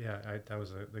 Yeah. That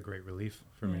was a great relief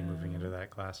for me moving into that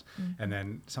class. And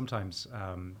then sometimes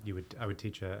I would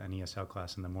teach an ESL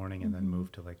class in the morning and then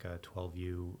move to like a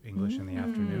 12U English in the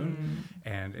afternoon.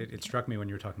 And it struck me when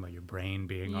you were talking about your brain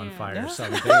being on fire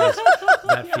some days.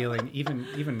 That feeling,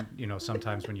 even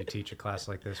sometimes when you teach a class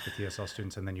like this with ESL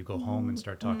students and then you go home and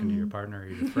start talking to your partner or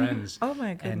your friends, oh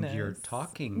my goodness, and you're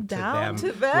talking down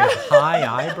to them with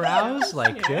high eyebrows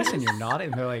like this, and you're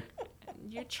nodding, and they're like,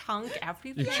 you chunk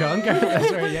everything.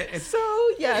 That's right. Yeah, so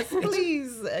yes,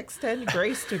 please extend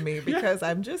grace to me because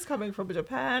I'm just coming from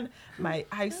Japan.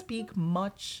 I speak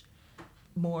much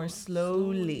more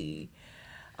slowly.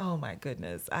 Oh my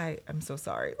goodness, I'm so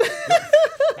sorry.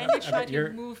 And you try to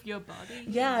move your body.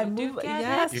 Yeah, I move.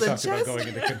 Yes, you talked about going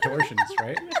into contortions,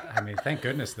 right? I mean, thank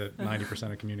goodness that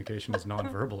 90% of communication is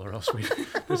nonverbal, or else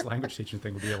this language teaching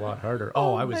thing would be a lot harder.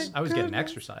 I was getting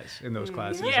exercise in those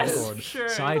classes. Yes, going sure.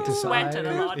 Side to side. Sweated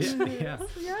a lot. Yes.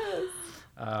 Yes.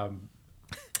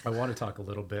 I want to talk a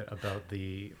little bit about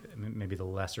maybe the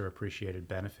lesser appreciated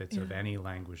benefits of any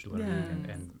language learning,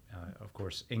 and of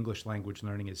course, English language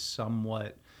learning is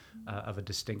somewhat of a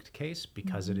distinct case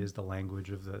because it is the language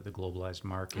of the globalized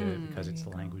market, because it's the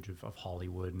language of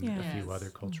Hollywood and a few other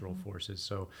cultural forces.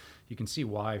 So you can see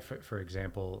why, for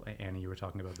example, Annie, you were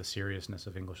talking about the seriousness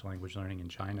of English language learning in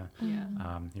China.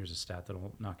 Here's a stat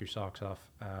that'll knock your socks off.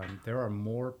 There are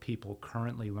more people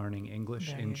currently learning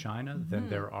English in China than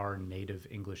there are native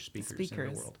English speakers in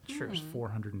the world. There's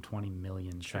 420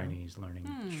 million Chinese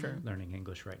learning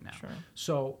English right now.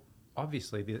 So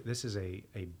obviously, this is a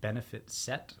benefit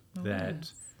set that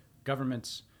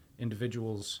governments,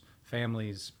 individuals,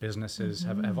 families, businesses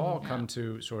have all come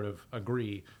to sort of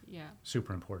agree.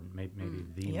 Super important, maybe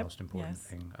the most important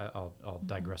thing. I'll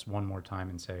digress one more time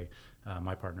and say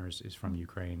my partner is from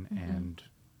Ukraine, and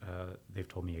they've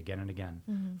told me again and again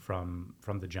from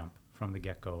the jump, from the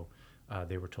get-go,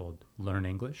 they were told, learn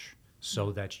English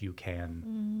so that you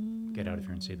can get out of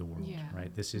here and see the world,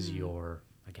 right? This is your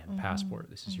passport.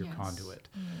 This is your conduit.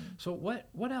 So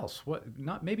what else?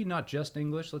 Maybe not just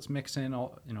English. Let's mix in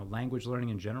all language learning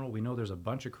in general. We know there's a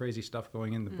bunch of crazy stuff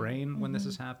going in the brain when this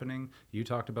is happening. You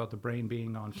talked about the brain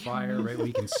being on fire, right?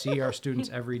 We can see our students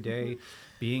every day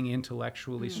being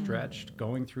intellectually stretched,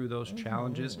 going through those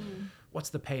challenges. What's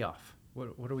the payoff?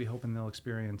 What are we hoping they'll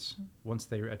experience once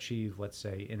they achieve, let's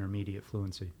say, intermediate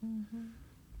fluency?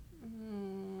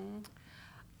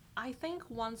 I think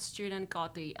once student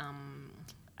got the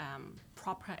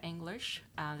proper English,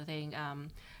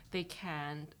 they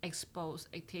can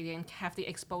have the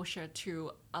exposure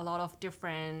to a lot of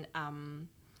different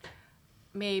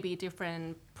maybe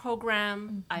different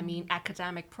program. I mean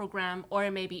academic program, or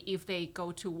maybe if they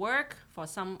go to work for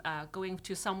going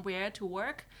to somewhere to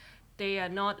work, they are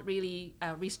not really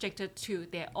restricted to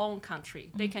their own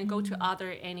country. They can go to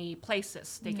any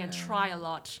places. They can try a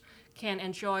lot, can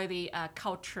enjoy the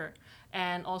culture,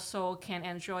 and also can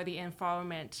enjoy the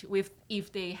environment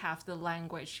if they have the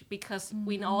language, because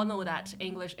we all know that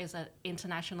English is an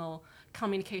international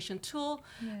communication tool,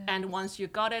 and once you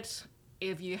got it,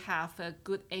 if you have a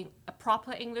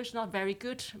proper English, not very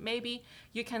good, maybe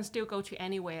you can still go to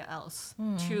anywhere else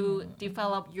to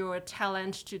develop your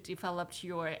talent, to develop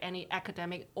your any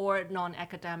academic or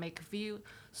non-academic view.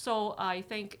 So I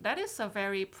think that is a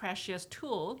very precious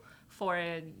tool for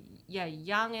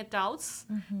young adults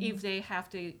if they have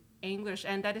the English,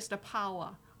 and that is the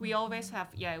power. We always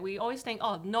think,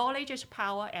 knowledge is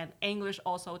power and English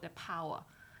also the power,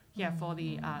 for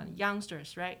the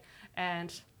youngsters, right?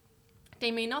 And they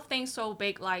may not think so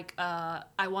big, like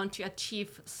I want to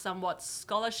achieve somewhat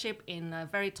scholarship in a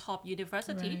very top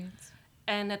university. Right.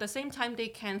 And at the same time, they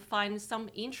can find some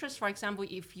interest. For example,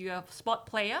 if you're a sport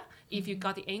player, if you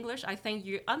got the English, I think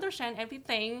you understand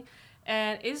everything,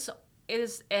 and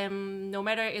no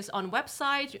matter it's on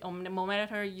website, no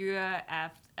matter you're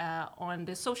on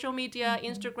the social media,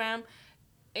 Instagram.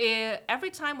 Every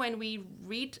time when we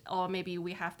read, or maybe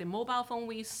we have the mobile phone,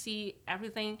 we see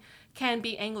everything can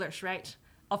be English, right?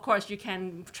 of course, you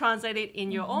can translate it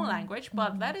in your own language,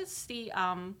 but that is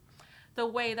the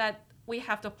way that we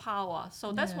have the power.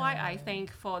 So that's why I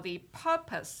think for the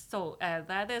purpose, so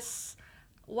that is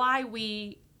why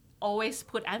we always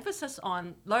put emphasis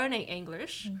on learning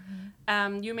English.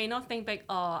 You may not think big,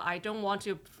 oh, I don't want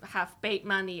to have big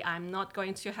money, I'm not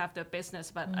going to have the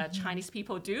business, but Chinese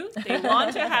people do. They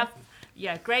want to have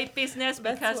great business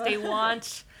because they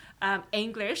want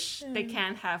English. They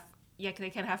can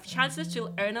have chances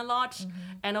to earn a lot,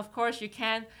 and of course you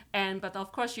can, but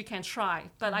of course you can try.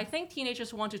 But I think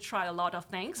teenagers want to try a lot of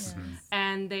things,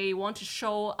 and they want to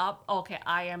show up. Okay,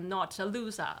 I am not a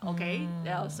loser. Okay,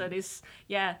 so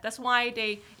that's why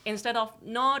they, instead of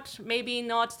not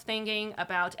thinking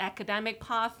about academic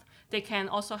path, they can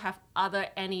also have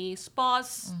any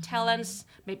sports talents,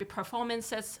 maybe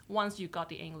performances. Once you got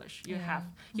the English,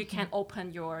 you can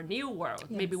open your new world,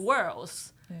 maybe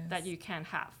worlds that you can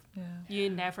have. You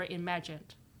never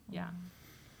imagined.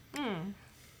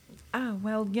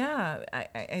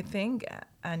 I think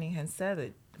Annie has said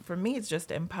it. For me, it's just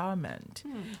empowerment,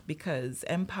 because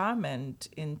empowerment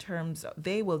in terms of,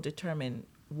 they will determine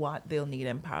what they'll need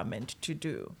empowerment to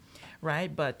do,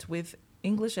 right? But with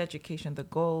English education, the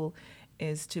goal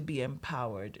is to be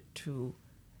empowered to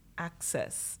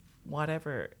access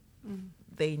whatever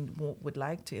they would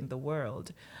like to in the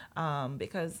world,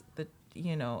 because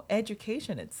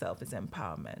education itself is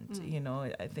empowerment.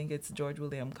 I think it's George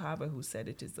William Carver who said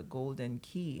it is the golden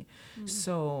key.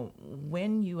 So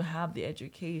when you have the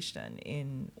education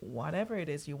in whatever it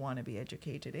is you want to be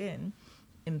educated in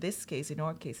this case, in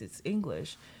our case, it's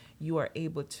English, you are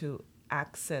able to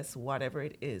access whatever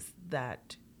it is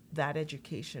that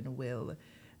education will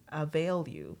avail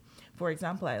you. For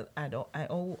example, I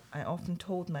often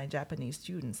told my Japanese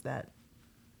students that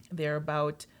there are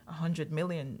about 100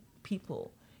 million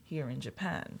people here in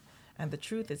Japan. And the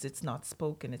truth is, it's not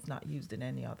spoken, it's not used in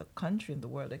any other country in the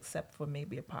world except for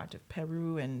maybe a part of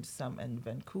Peru and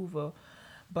Vancouver.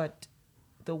 But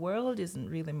the world isn't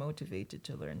really motivated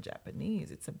to learn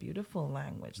Japanese. It's a beautiful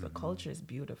language. The culture is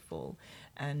beautiful.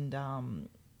 And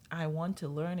I want to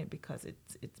learn it because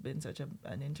it's been such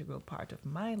an integral part of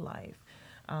my life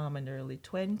in the early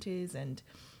 20s. And,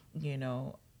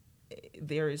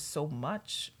 there is so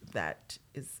much that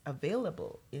is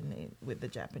available with the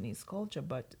Japanese culture.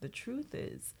 But the truth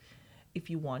is, if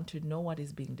you want to know what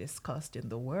is being discussed in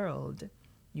the world,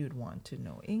 you'd want to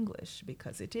know English,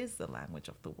 because it is the language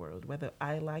of the world. Whether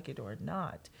I like it or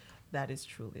not, that is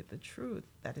truly the truth.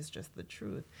 That is just the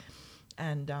truth.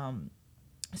 And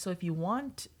so if you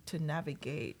want to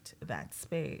navigate that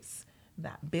space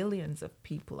that billions of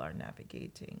people are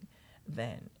navigating,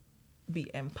 then be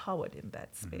empowered in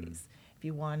that space. If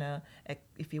you wanna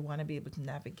be able to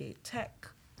navigate tech,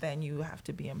 then you have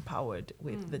to be empowered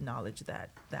with the knowledge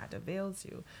that avails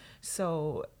you.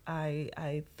 So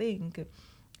I think,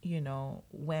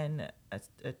 when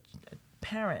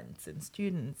parents and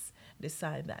students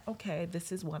decide that, okay,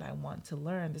 this is what I want to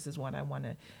learn, this is what I want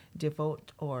to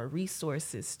devote or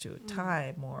resources to,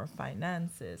 time or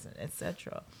finances,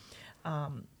 etc.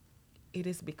 It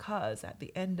is because at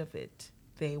the end of it,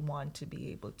 they want to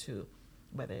be able to,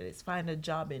 whether it is find a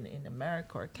job in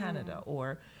America or Canada,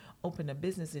 or open a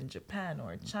business in Japan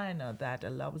or China that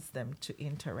allows them to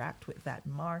interact with that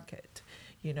market.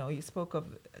 You spoke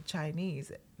of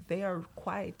Chinese. They are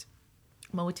quite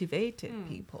motivated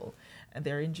people, and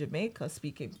they're in Jamaica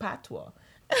speaking patois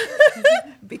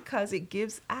because it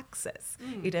gives access.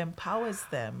 It empowers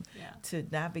them to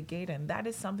navigate, and that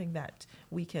is something that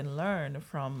we can learn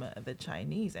from the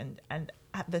Chinese. And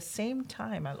at the same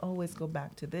time, I'll always go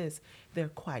back to this, they're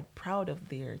quite proud of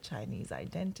their Chinese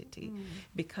identity,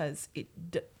 because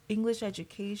English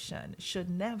education should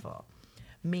never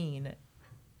mean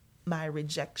my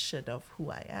rejection of who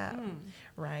I am,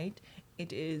 right?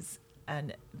 It is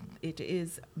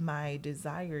my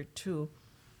desire to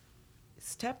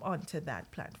step onto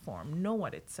that platform, know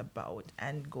what it's about,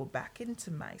 and go back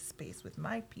into my space with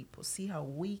my people, see how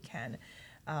we can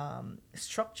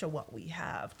structure what we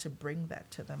have to bring that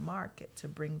to the market, to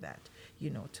bring that,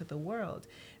 to the world.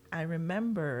 I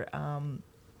remember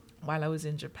while I was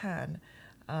in Japan,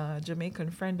 a Jamaican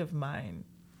friend of mine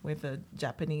with a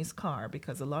Japanese car,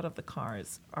 because a lot of the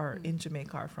cars are in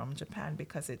Jamaica are from Japan,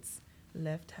 because it's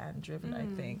left-hand driven, I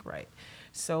think, right?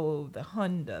 So the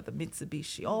Honda, the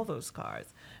Mitsubishi, all those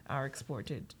cars are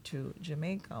exported to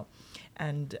Jamaica.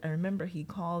 And I remember he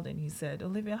called and he said,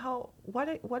 Olivia,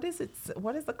 what is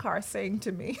the car saying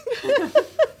to me?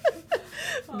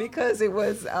 because it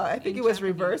was, I think it was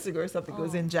Japanese. reversing or something. It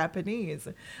was in Japanese.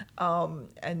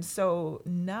 And so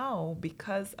now,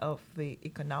 because of the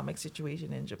economic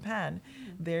situation in Japan,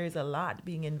 there is a lot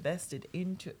being invested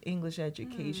into English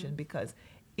education because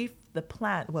if the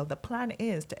plan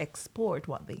is to export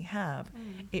what they have,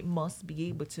 it must be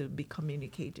able to be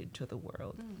communicated to the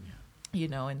world. You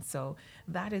know, and so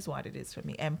that is what it is for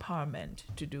me, empowerment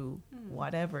to do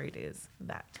whatever it is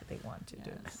that they want to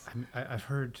do. I've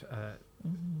heard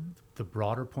the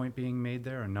broader point being made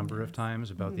there a number of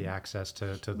times about the access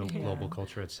to the global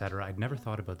culture, et cetera. I'd never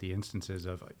thought about the instances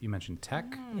of, you mentioned tech,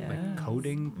 like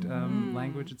coding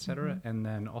language, et cetera, and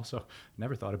then also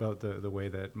never thought about the way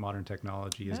that modern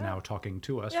technology is now talking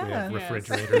to us. We have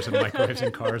refrigerators and microwaves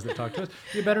and cars that talk to us.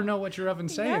 You better know what your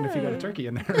oven's saying if you got a turkey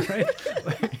in there, right?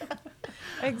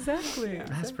 Exactly.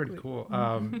 That's pretty cool.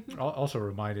 Also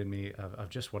reminded me of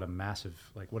just what a massive,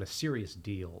 what a serious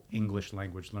deal English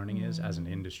language learning is as an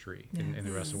industry in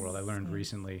the rest of the world. I learned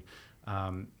recently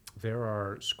there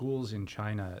are schools in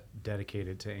China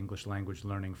dedicated to English language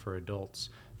learning for adults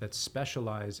that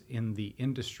specialize in the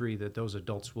industry that those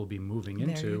adults will be moving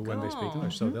into when they speak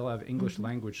English. So they'll have English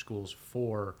language schools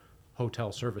for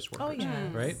hotel service workers,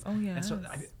 right? Oh, yes. And so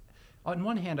on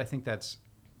one hand, I think that's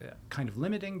kind of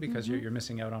limiting because you're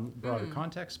missing out on broader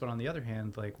context, but on the other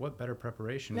hand, what better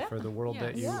preparation for the world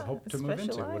that you hope to move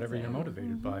into, whatever you're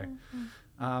motivated by.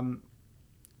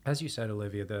 As you said,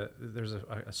 Olivia, there's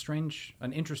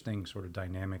an interesting sort of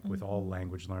dynamic with all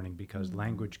language learning because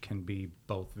language can be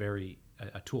both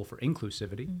a tool for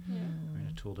inclusivity, right,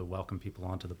 a tool to welcome people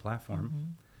onto the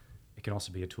platform. It can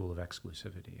also be a tool of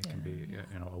exclusivity. It can be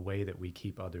a way that we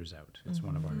keep others out. It's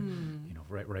one of our,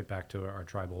 right back to our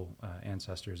tribal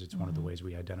ancestors, it's one of the ways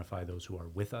we identify those who are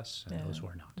with us and those who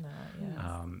are not.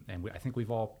 And I think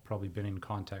we've all probably been in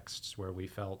contexts where we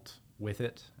felt with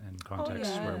it and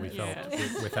contexts where we felt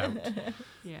without.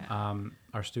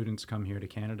 Our students come here to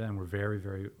Canada and we're very,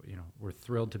 very, we're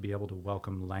thrilled to be able to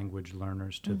welcome language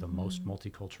learners to the most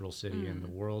multicultural city in the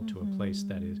world, to a place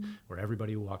that is where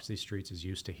everybody who walks these streets is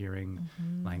used to hearing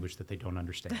language that they don't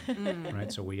understand,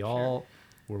 right? So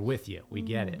we're with you. We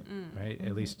get it, right?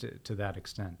 At least to that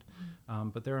extent.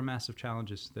 But there are massive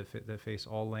challenges that face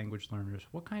all language learners.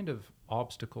 What kind of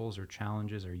obstacles or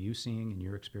challenges are you seeing in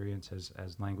your experience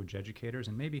as language educators?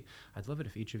 And maybe I'd love it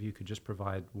if each of you could just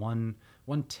provide one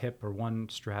tip or one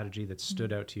strategy that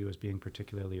stood out to you as being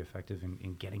particularly effective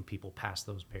in getting people past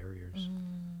those barriers.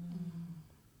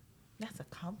 That's a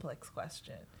complex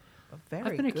question. Very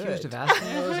I've been good. accused of asking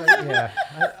those.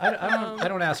 I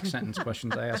don't ask sentence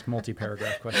questions. I ask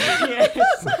multi-paragraph questions.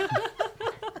 Yes.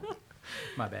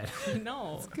 My bad.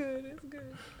 No. It's good.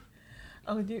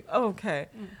 Oh, okay.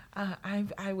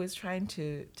 I was trying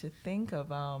to think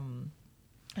of.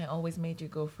 I always made you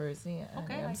go first. Yeah,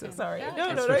 Okay, I'm I so can. sorry.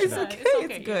 Yeah, No, switch it's it up. okay. It's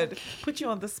okay, It's good. Put you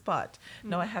on the spot.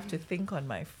 No, I have to think on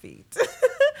my feet.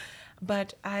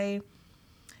 But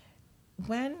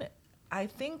when I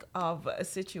think of a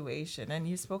situation, and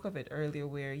you spoke of it earlier,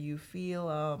 where you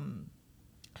feel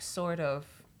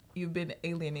you've been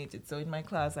alienated. So in my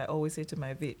class, I always say to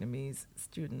my Vietnamese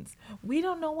students, we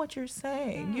don't know what you're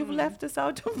saying. You've left us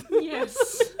out of the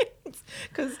Yes.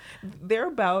 because they're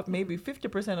about maybe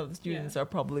 50% of the students are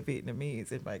probably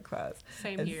Vietnamese in my class.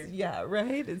 Same here. Yeah,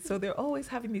 right? And so they're always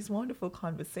having these wonderful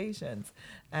conversations,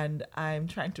 and I'm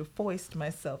trying to foist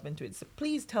myself into it. So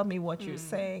please tell me what you're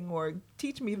saying, or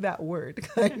teach me that word,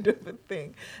 kind of a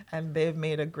thing. And they've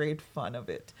made a great fun of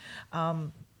it.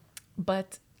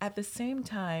 But at the same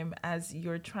time, as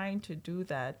you're trying to do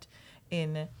that,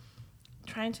 in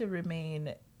trying to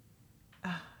remain,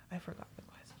 I forgot the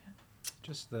question.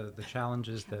 Just the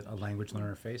challenges that a language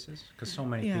learner faces, because so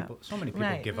many people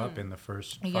Right. give up in the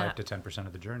first 5 to 10%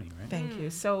 of the journey, right? Thank you.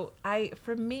 So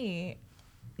for me,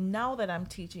 now that I'm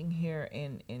teaching here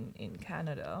in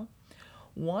Canada,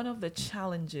 one of the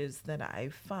challenges that I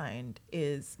find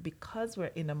is because we're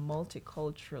in a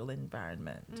multicultural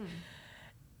environment,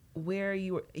 where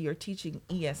you're teaching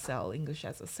ESL, English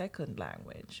as a second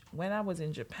language. When I was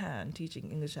in Japan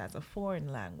teaching English as a foreign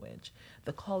language,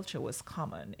 the culture was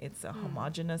common. It's a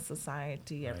homogenous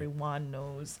society. Right. Everyone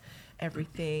knows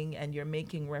everything, and you're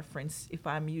making reference. If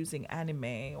I'm using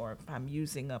anime, or if I'm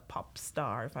using a pop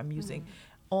star, if I'm using,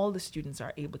 all the students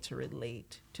are able to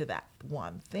relate to that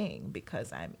one thing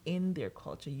because I'm in their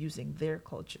culture, using their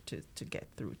culture to get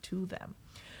through to them.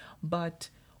 But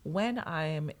when I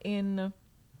am in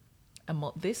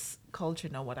this culture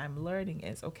now, what I'm learning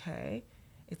is, okay,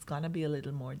 it's going to be a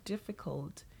little more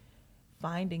difficult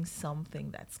finding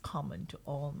something that's common to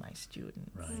all my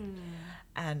students. Right.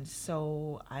 And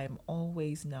so I'm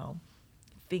always now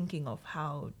thinking of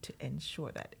how to ensure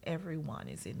that everyone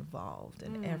is involved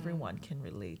and everyone can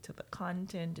relate to the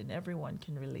content and everyone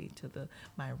can relate to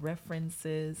my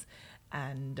references.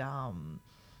 And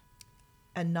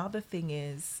another thing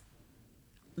is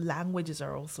languages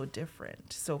are also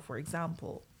different. So for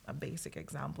example, a basic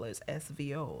example is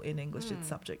SVO. In English, it's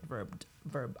subject,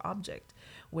 verb, object,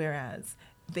 whereas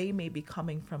they may be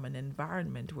coming from an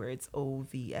environment where it's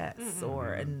OVS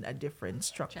or a different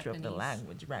structure of the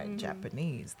language, right?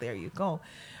 Japanese, there you go.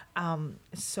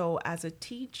 So as a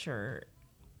teacher,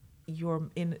 you're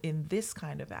in this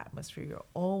kind of atmosphere, you're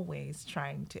always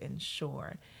trying to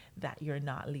ensure that you're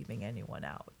not leaving anyone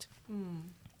out.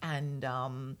 And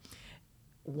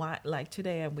like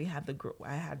today, we had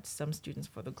I had some students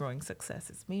for the Growing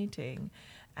Successes meeting,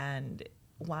 and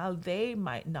while they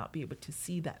might not be able to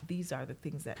see that these are the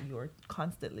things that you're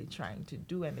constantly trying to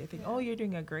do, and they think, oh, you're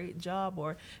doing a great job,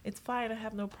 or it's fine, I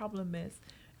have no problem, miss.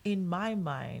 In my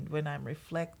mind, when I'm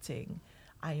reflecting,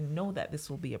 I know that this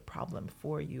will be a problem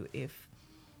for you if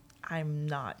I'm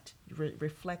not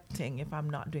reflecting, if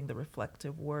I'm not doing the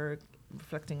reflective work,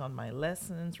 reflecting on my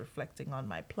lessons, reflecting on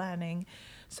my planning,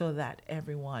 so that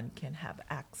everyone can have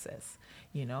access,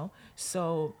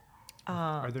 So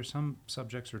are there some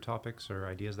subjects or topics or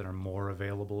ideas that are more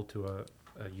available to a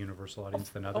universal audience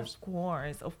than others?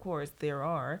 Of course, there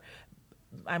are.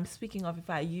 I'm speaking of if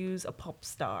I use a pop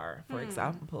star, for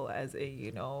example, as a,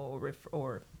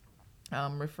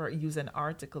 use an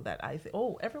article that I think,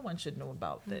 everyone should know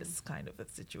about this kind of a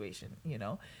situation,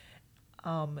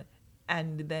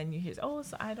 and then you hear, so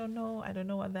I don't know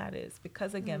what that is,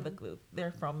 because again,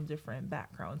 they're from different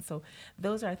backgrounds. So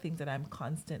those are things that I'm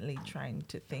constantly trying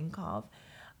to think of.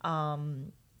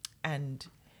 And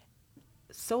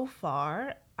so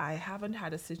far, I haven't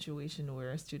had a situation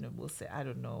where a student will say, I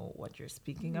don't know what you're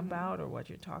speaking about or what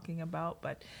you're talking about,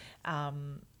 but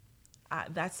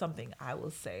that's something I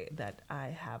will say that I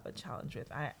have a challenge with.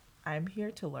 I'm here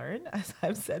to learn, as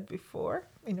I've said before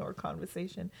in our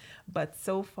conversation, but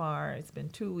so far it's been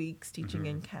 2 weeks teaching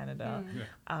in Canada.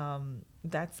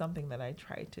 That's something that I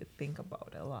try to think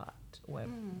about a lot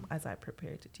as I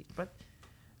prepare to teach. But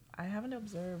I haven't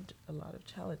observed a lot of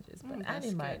challenges, but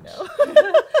Annie might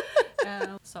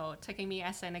know. So taking me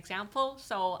as an example,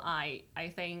 so I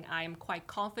think I'm quite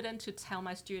confident to tell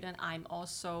my student I'm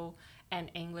also an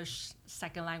English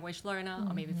second language learner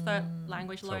or maybe third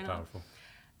language learner. So powerful.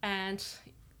 And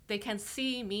they can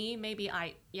see me. Maybe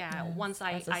once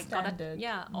I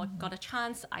got a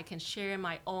chance, I can share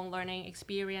my own learning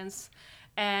experience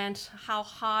and how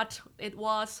hard it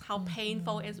was, how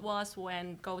painful it was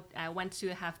when I went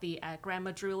to have the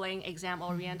grammar drilling, exam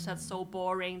oriented, so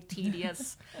boring,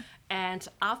 tedious. And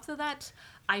after that,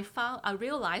 I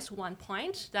realized one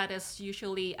point that is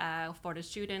usually for the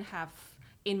student have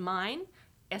in mind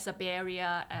as a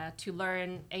barrier to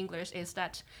learn English is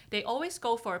that they always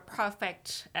go for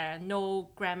perfect, no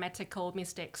grammatical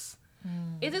mistakes.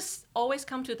 It is always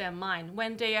come to their mind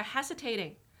when they are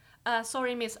hesitating.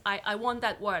 Sorry, miss, I want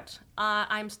that word.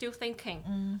 I'm still thinking.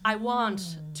 I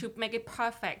want to make it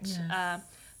perfect.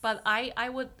 But I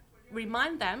would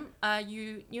remind them,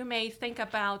 you may think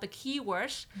about the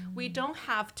keywords. We don't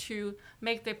have to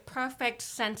make the perfect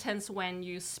sentence when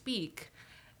you speak.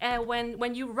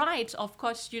 When you write, of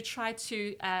course, you try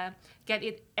to get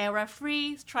it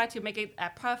error-free, try to make it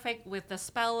perfect with the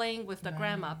spelling, with the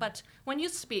grammar. But when you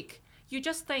speak, you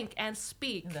just think and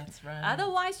speak. That's right.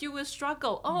 Otherwise, you will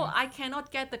struggle. I cannot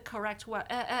get the correct word.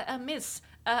 Miss,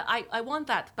 I want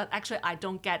that, but actually I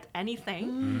don't get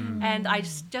anything. And I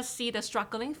just see the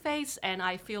struggling face, and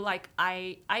I feel like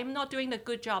I'm not doing a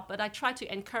good job, but I try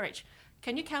to encourage.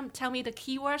 Can you tell me the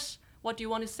keywords? What do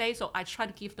you want to say? So I try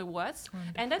to give the words.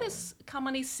 Wonderful. And that is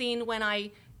commonly seen when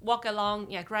I walk along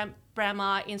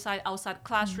grammar inside, outside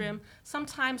classroom.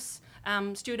 Sometimes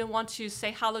students want to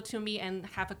say hello to me and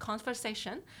have a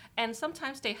conversation. And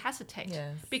sometimes they hesitate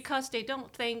because they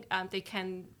don't think they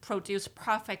can produce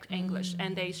perfect English.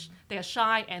 And they are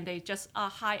shy and they just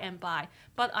are hi and bye.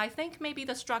 But I think maybe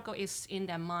the struggle is in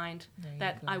their mind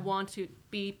that I want to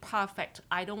be perfect.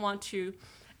 I don't want to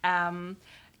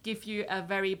give you a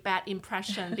very bad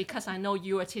impression because I know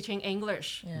you are teaching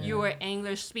English. You are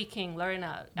English speaking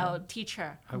learner,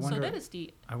 teacher. I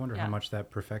wonder how much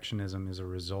that perfectionism is a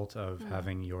result of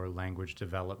having your language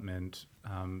development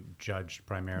judged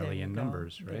primarily in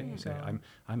numbers, right? You say,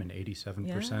 I'm an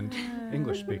 87%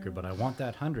 English speaker, but I want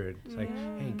that 100. It's like,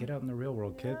 hey, get out in the real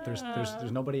world, kid. There's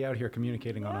nobody out here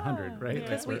communicating on 100, right?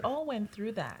 Because we all went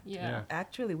through that.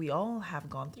 Actually, we all have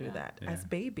gone through that as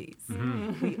babies.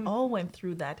 We all went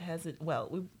through that.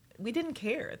 We didn't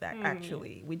care that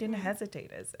actually. We didn't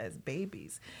hesitate as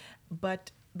babies.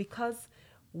 But because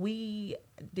we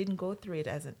didn't go through it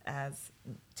as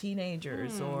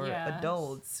teenagers or yes.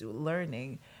 adults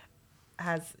learning.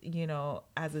 As you know,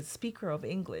 as a speaker of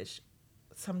English,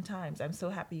 sometimes I'm so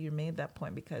happy you made that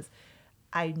point, because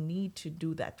I need to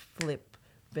do that flip.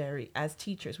 As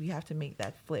teachers, we have to make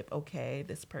that flip. Okay,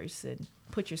 this person,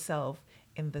 put yourself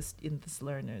in this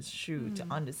learner's shoe to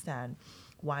understand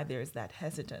why there's that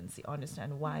hesitancy,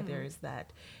 understand why there's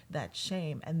that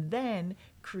shame, and then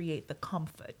create the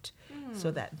comfort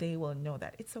so that they will know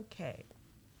that it's okay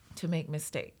to make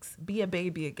mistakes. Be a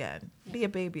baby again. Be a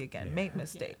baby again. Yeah. Make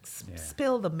mistakes. Yeah.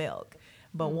 Spill the milk.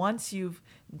 But once your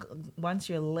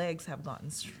legs have gotten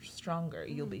stronger,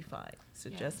 you'll be fine. So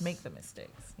just make the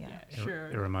mistakes. Yeah. Sure.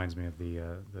 It reminds me of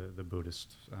the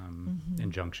Buddhist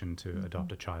injunction to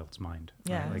adopt a child's mind.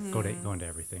 Yes. Right? Like go into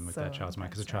everything with So that child's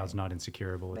mind, because a that's child's right. not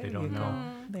insecure about what There they you don't go.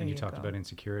 know. There And you you talked go. about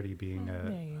insecurity being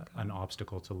There you go. an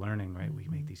obstacle to learning, right? We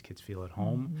make these kids feel at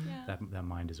home. That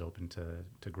mind is open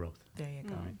to growth. There you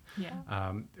go.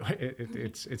 Yeah.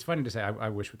 It's funny to say. I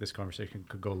wish this conversation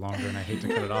could go longer, and I hate to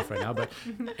cut it off right now. But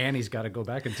Annie's got to go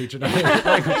back and teach another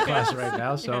language class right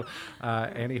now. So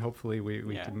Annie, hopefully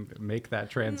we can make that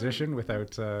transition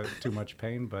without too much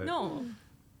pain. But No,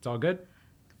 it's all good.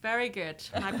 very good.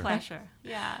 My pleasure.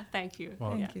 Yeah, thank you.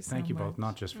 Well, Thank you so thank you both, much.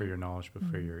 not just for your knowledge, but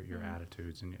for your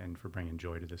attitudes and for bringing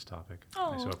joy to this topic.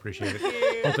 Oh, I so appreciate it. thank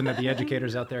you. Hoping that the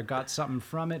educators out there got something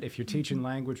from it. If you're teaching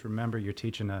language, remember you're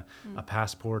teaching a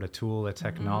passport, a tool, a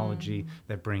technology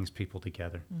that brings people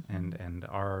together. And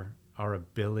our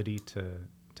ability to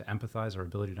empathize, our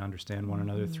ability to understand one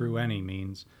another through any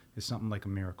means is something like a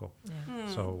miracle. Yeah.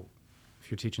 So if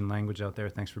you're teaching language out there,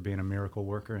 thanks for being a miracle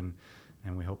worker, and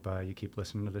we hope you keep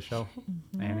listening to the show.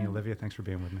 Annie, Olivia, thanks for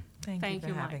being with me. Thank you for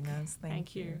Mike. having us.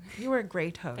 Thank you. You were a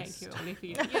great host. Thank you,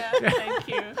 Olivia. Yeah, thank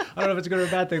you. I don't know if it's a good or a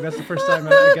bad thing. That's the first time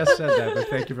a guest said that, but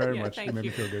thank you very Yeah, much. You thank made me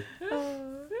you. feel good.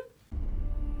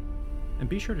 And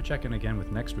be sure to check in again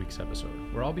with next week's episode,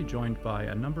 where I'll be joined by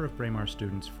a number of Braemar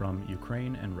students from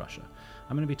Ukraine and Russia.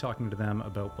 I'm going to be talking to them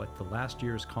about what the last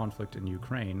year's conflict in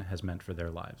Ukraine has meant for their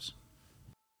lives.